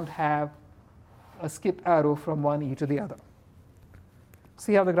you don't have a skip arrow from one E to the other.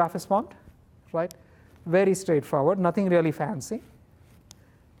 See how the graph is formed, right? Very straightforward, nothing really fancy.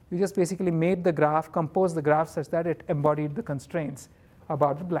 You just basically made the graph, composed the graph such that it embodied the constraints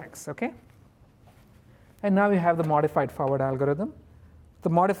about the blanks, okay? And now we have the modified forward algorithm. The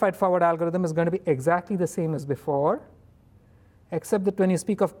modified forward algorithm is going to be exactly the same as before, except that when you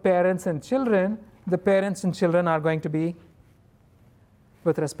speak of parents and children, the parents and children are going to be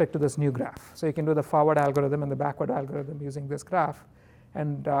with respect to this new graph. So you can do the forward algorithm and the backward algorithm using this graph,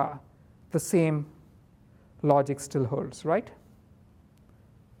 and the same logic still holds, right?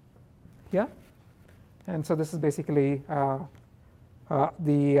 Yeah? And so this is basically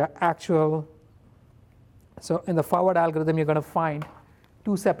the actual. So in the forward algorithm, you're going to find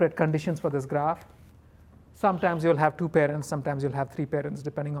two separate conditions for this graph. Sometimes you'll have two parents, sometimes you'll have three parents,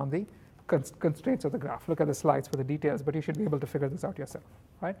 depending on the constraints of the graph. Look at the slides for the details, but you should be able to figure this out yourself,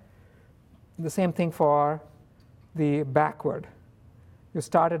 right? The same thing for the backward. You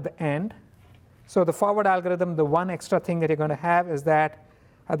start at the end. So the forward algorithm, the one extra thing that you're going to have is that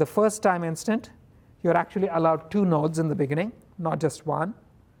at the first time instant, you're actually allowed two nodes in the beginning, not just one,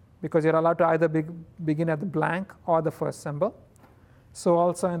 because you're allowed to either begin at the blank or the first symbol. So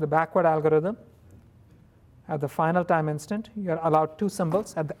also in the backward algorithm, at the final time instant, you're allowed two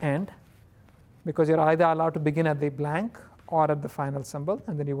symbols at the end, because you're either allowed to begin at the blank or at the final symbol,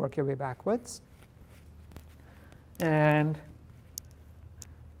 and then you work your way backwards. And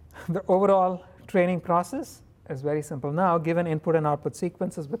the overall training process is very simple now. Given input and output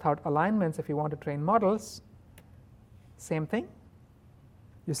sequences without alignments, if you want to train models, same thing.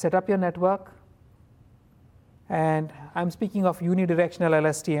 You set up your network, and I'm speaking of unidirectional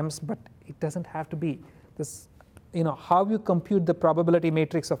LSTMs, but it doesn't have to be. This, how you compute the probability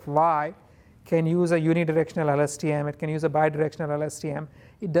matrix of Y can use a unidirectional LSTM, it can use a bidirectional LSTM.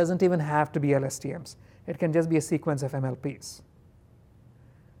 It doesn't even have to be LSTMs. It can just be a sequence of MLPs.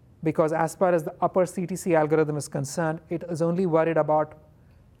 Because as far as the upper CTC algorithm is concerned, it is only worried about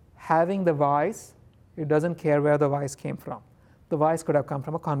having the Ys. It doesn't care where the Ys came from. The Ys could have come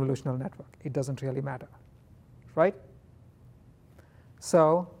from a convolutional network. It doesn't really matter, right?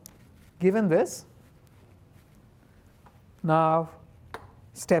 So given this, now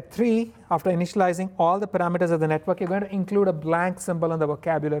step 3, after initializing all the parameters of the network, you're going to include a blank symbol in the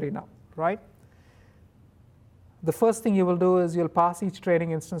vocabulary now, right? the first thing you will do is you'll pass each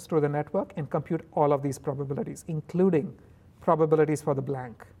training instance through the network and compute all of these probabilities, including probabilities for the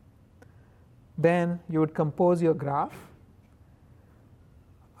blank. Then you would compose your graph,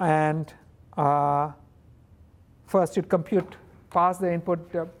 and first you'd pass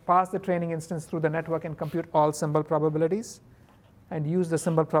the training instance through the network and compute all symbol probabilities, and use the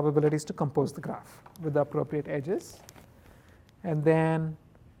symbol probabilities to compose the graph with the appropriate edges. And then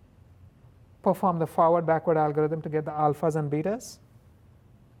perform the forward-backward algorithm to get the alphas and betas,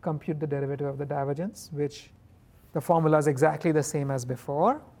 compute the derivative of the divergence, which the formula is exactly the same as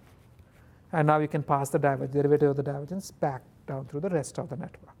before. And now you can pass the derivative of the divergence back down through the rest of the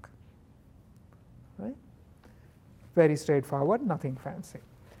network. Right? Very straightforward, nothing fancy.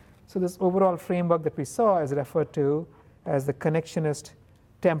 So this overall framework that we saw is referred to as the Connectionist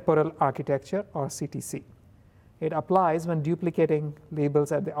Temporal Architecture, or CTC. It applies when duplicating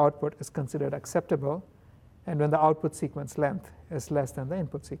labels at the output is considered acceptable, and when the output sequence length is less than the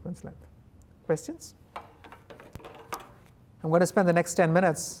input sequence length. Questions? I'm going to spend the next 10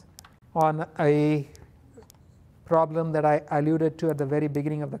 minutes on a problem that I alluded to at the very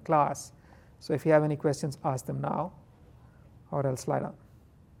beginning of the class. So if you have any questions, ask them now, or I'll slide on.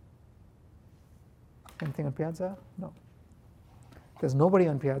 Anything on Piazza? No. There's nobody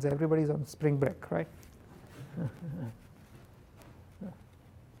on Piazza. Everybody's on spring break, right?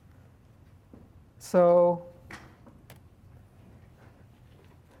 So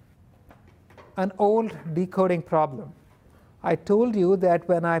an old decoding problem. I told you that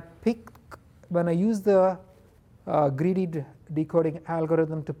when I use the greedy decoding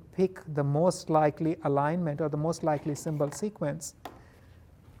algorithm to pick the most likely alignment or the most likely symbol sequence,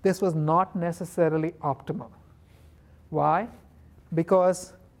 this was not necessarily optimal. Why?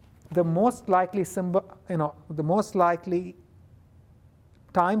 Because the most likely symbol, the most likely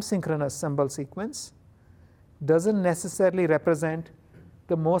time synchronous symbol sequence doesn't necessarily represent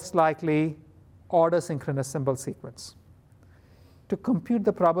the most likely order synchronous symbol sequence. To compute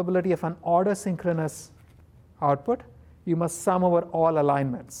the probability of an order synchronous output, you must sum over all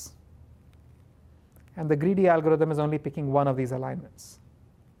alignments. And the greedy algorithm is only picking one of these alignments.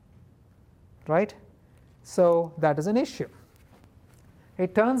 Right? So that is an issue.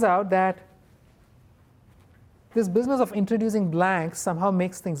 It turns out that this business of introducing blanks somehow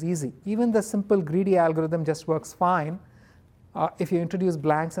makes things easy. Even the simple greedy algorithm just works fine if you introduce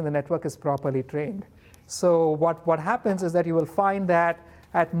blanks and the network is properly trained. So what happens is that you will find that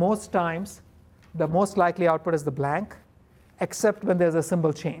at most times, the most likely output is the blank, except when there's a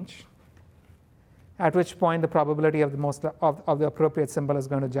symbol change, at which point the probability of the appropriate symbol is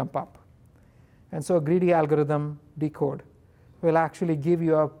going to jump up. And so a greedy algorithm decode will actually give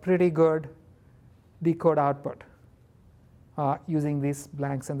you a pretty good decode output using these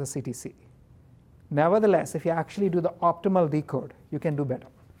blanks and the CTC. Nevertheless, if you actually do the optimal decode, you can do better.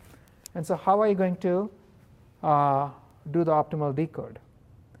 And so how are you going to do the optimal decode?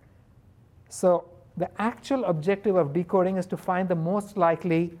 So the actual objective of decoding is to find the most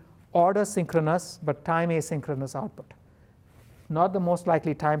likely order synchronous but time asynchronous output, not the most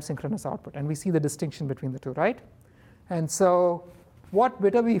likely time synchronous output. And we see the distinction between the two, right? And so what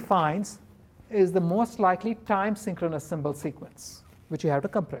Viterbi finds is the most likely time synchronous symbol sequence, which you have to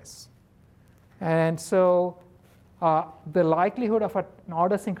compress. And so the likelihood of an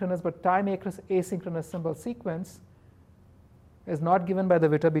order synchronous but time asynchronous symbol sequence is not given by the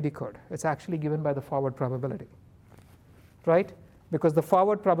Viterbi decode. It's actually given by the forward probability, right? Because the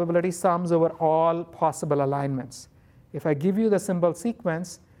forward probability sums over all possible alignments. If I give you the symbol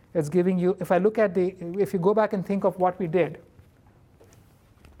sequence, it's giving you, if you go back and think of what we did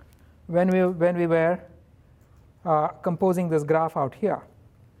when we were composing this graph out here,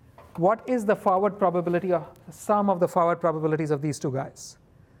 what is the forward probability of sum of the forward probabilities of these two guys?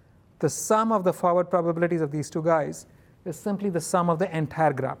 The sum of the forward probabilities of these two guys is simply the sum of the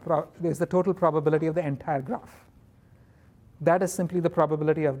entire graph. There's the total probability of the entire graph. That is simply the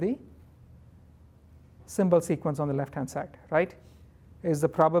probability of the symbol sequence on the left-hand side, right? Is the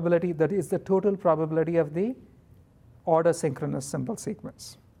probability, that is the total probability of the order synchronous symbol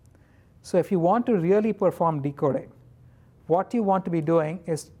sequence. So if you want to really perform decoding, what you want to be doing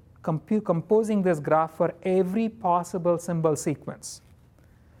is composing this graph for every possible symbol sequence,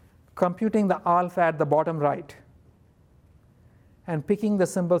 computing the alpha at the bottom right, and picking the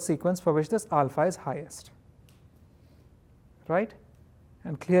symbol sequence for which this alpha is highest. Right?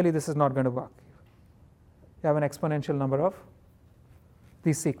 And clearly this is not going to work. You have an exponential number of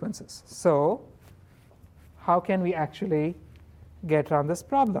these sequences. So how can we actually get around this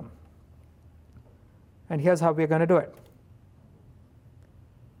problem? And here's how we're going to do it.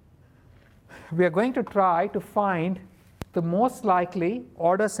 we are going to try to find the most likely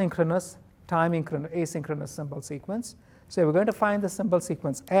order synchronous, time asynchronous symbol sequence. So we're going to find the symbol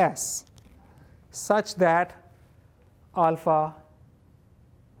sequence S such that alpha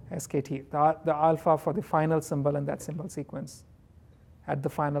SKT, the alpha for the final symbol in that symbol sequence at the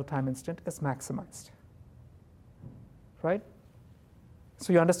final time instant is maximized. Right?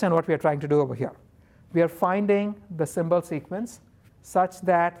 So you understand what we are trying to do over here. We are finding the symbol sequence such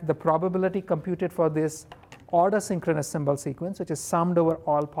that the probability computed for this order synchronous symbol sequence, which is summed over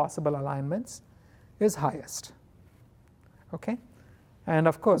all possible alignments, is highest. Okay? And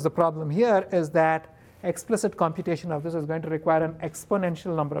of course, the problem here is that explicit computation of this is going to require an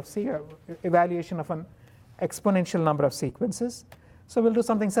exponential number of evaluation of an exponential number of sequences. So we'll do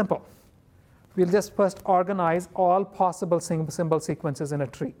something simple. We'll just first organize all possible symbol sequences in a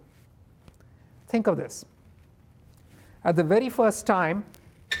tree. Think of this. At the very first time,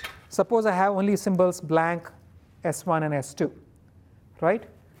 suppose I have only symbols blank S1 and S2, right?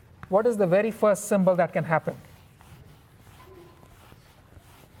 What is the very first symbol that can happen?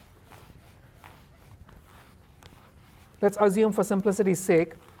 Let's assume for simplicity's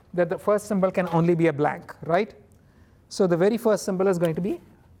sake that the first symbol can only be a blank, right? So the very first symbol is going to be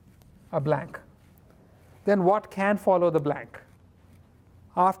a blank. Then what can follow the blank?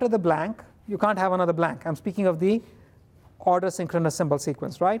 After the blank, you can't have another blank. I'm speaking of the order synchronous symbol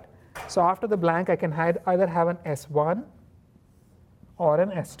sequence, right? So after the blank, I can either have an S1 or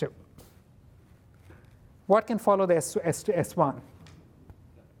an S2. What can follow the S1?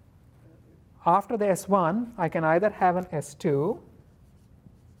 After the S1, I can either have an S2,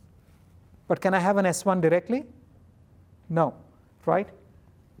 but can I have an S1 directly? No, right?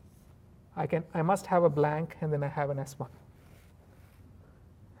 I must have a blank and then I have an S1,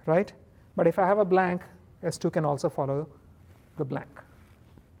 right? But if I have a blank, S2 can also follow the blank,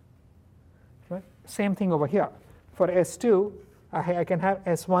 right? Same thing over here. For S2, I can have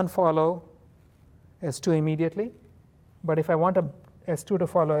S1 follow S2 immediately, but if I want a S2 to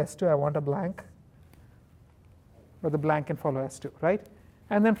follow S2, I want a blank, but the blank can follow S2, right?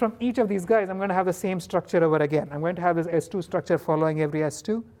 And then from each of these guys, I'm going to have the same structure over again. I'm going to have this S2 structure following every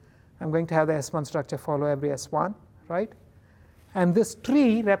S2. I'm going to have the S1 structure follow every S1, right? And this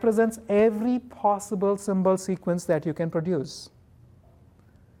tree represents every possible symbol sequence that you can produce.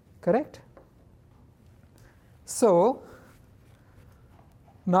 Correct? So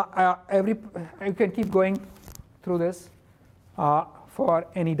now you can keep going through this for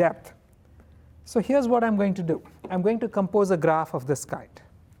any depth. So here's what I'm going to do. I'm going to compose a graph of this kind.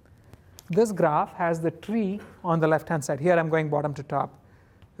 This graph has the tree on the left-hand side. Here I'm going bottom to top,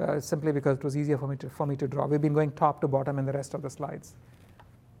 simply because it was easier for me to draw. We've been going top to bottom in the rest of the slides.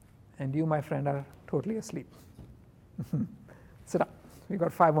 And you, my friend, are totally asleep. Sit down. We've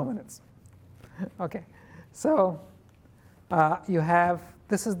got 5 more minutes. Okay. So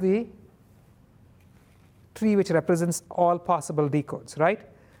this is the tree which represents all possible decodes, right?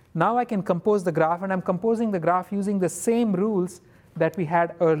 Now I can compose the graph, and I'm composing the graph using the same rules that we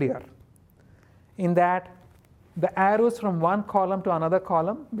had earlier, in that the arrows from one column to another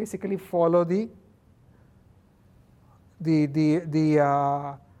column basically follow the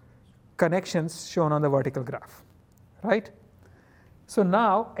connections shown on the vertical graph, right? So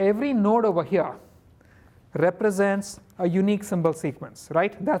now every node over here represents a unique symbol sequence,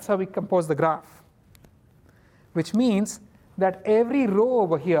 right? That's how we compose the graph, which means that every row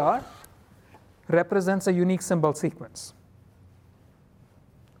over here represents a unique symbol sequence.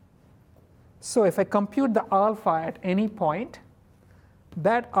 So if I compute the alpha at any point,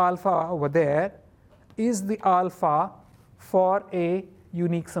 that alpha over there is the alpha for a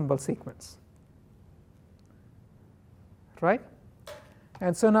unique symbol sequence, right?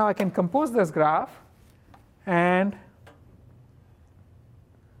 And so now I can compose this graph, and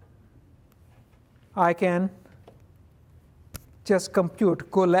I can just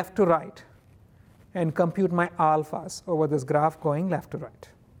go left to right and compute my alphas over this graph going left to right.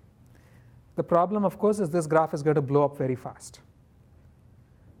 The problem, of course, is this graph is going to blow up very fast.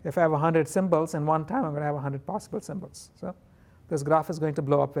 If I have 100 symbols in one time, I'm going to have 100 possible symbols. So this graph is going to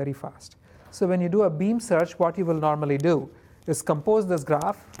blow up very fast. So when you do a beam search, what you will normally do is compose this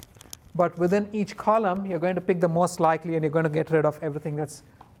graph, but within each column, you're going to pick the most likely, and you're going to get rid of everything that's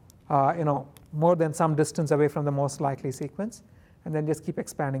more than some distance away from the most likely sequence, and then just keep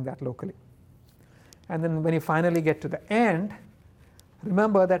expanding that locally. And then when you finally get to the end,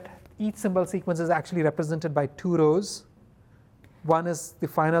 remember that each symbol sequence is actually represented by 2 rows. One is the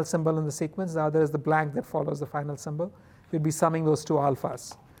final symbol in the sequence, the other is the blank that follows the final symbol. We'll be summing those 2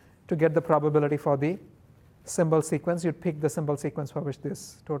 alphas to get the probability for the symbol sequence, you'd pick the symbol sequence for which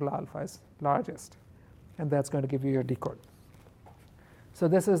this total alpha is largest. And that's going to give you your decode. So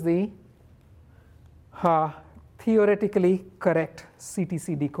this is the theoretically correct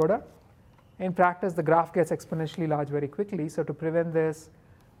CTC decoder. In practice, the graph gets exponentially large very quickly. So to prevent this,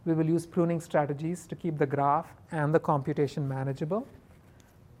 we will use pruning strategies to keep the graph and the computation manageable.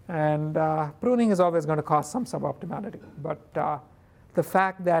 And pruning is always going to cause some suboptimality. But the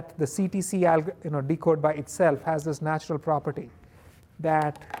fact that the CTC decode by itself has this natural property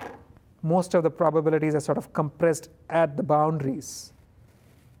that most of the probabilities are sort of compressed at the boundaries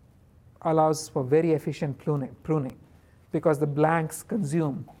allows for very efficient pruning because the blanks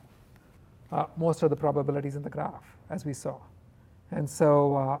consume most of the probabilities in the graph, as we saw. And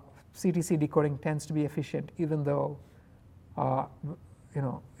so CTC decoding tends to be efficient even though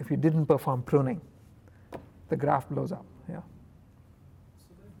if you didn't perform pruning, the graph blows up. Yeah.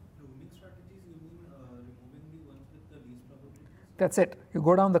 So by pruning strategies, you mean removing the ones with the least probabilities? That's it. You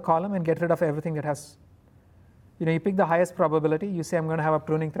go down the column and get rid of everything that has, you pick the highest probability. You say, I'm going to have a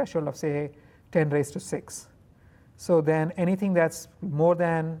pruning threshold of, say, 10 raised to 6. So then anything that's more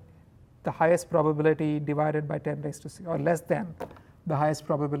than the highest probability divided by 10 raised to 6, or less than the highest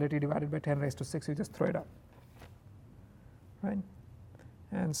probability divided by 10 raised to 6, you just throw it up. Right?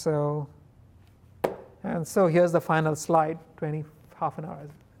 And so here's the final slide, half an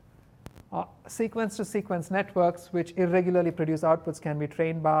hour. Sequence-to-sequence networks which irregularly produce outputs can be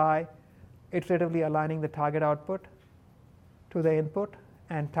trained by iteratively aligning the target output to the input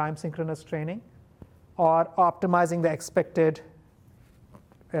and time synchronous training, or optimizing the expected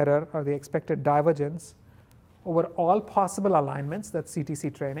error or the expected divergence over all possible alignments, that's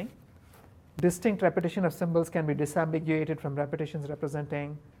CTC training. Distinct repetition of symbols can be disambiguated from repetitions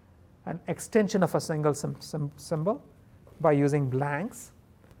representing an extension of a single symbol by using blanks.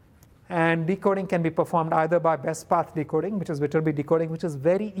 And decoding can be performed either by best path decoding, which is Viterbi decoding, which is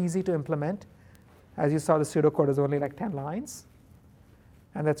very easy to implement. As you saw, the pseudocode is only like 10 lines.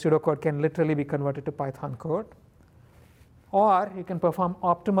 And that pseudocode can literally be converted to Python code. Or you can perform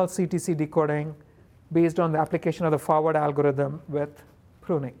optimal CTC decoding based on the application of the forward algorithm with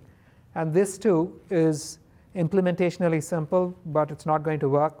pruning. And this too is implementationally simple, but it's not going to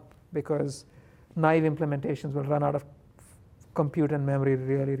work because naive implementations will run out of compute and memory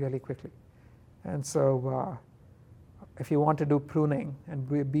really, really quickly. And so if you want to do pruning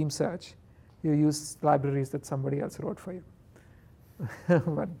and beam search, you use libraries that somebody else wrote for you.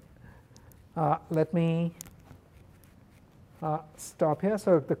 But let me stop here.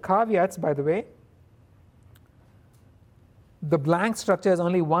 So the caveats, by the way, the blank structure is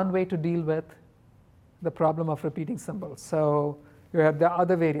only one way to deal with the problem of repeating symbols. So you have the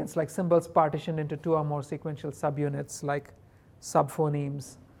other variants, like symbols partitioned into 2 or more sequential subunits, like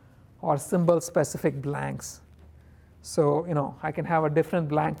subphonemes, or symbol-specific blanks. So I can have a different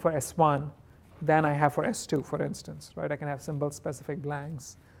blank for S1 than I have for S2, for instance. Right? I can have symbol-specific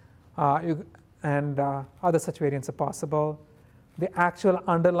blanks, and other such variants are possible. The actual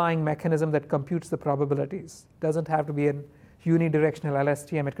underlying mechanism that computes the probabilities doesn't have to be an unidirectional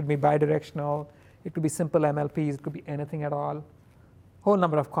LSTM. It could be bidirectional. It could be simple MLPs. It could be anything at all. Whole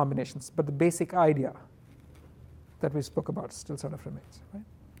number of combinations. But the basic idea that we spoke about still sort of remains. Right?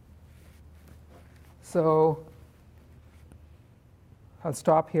 So I'll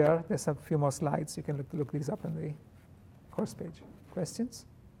stop here. There's a few more slides. You can look these up on the course page. Questions?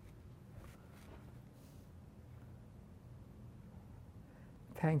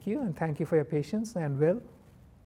 Thank you, and thank you for your patience. And Will?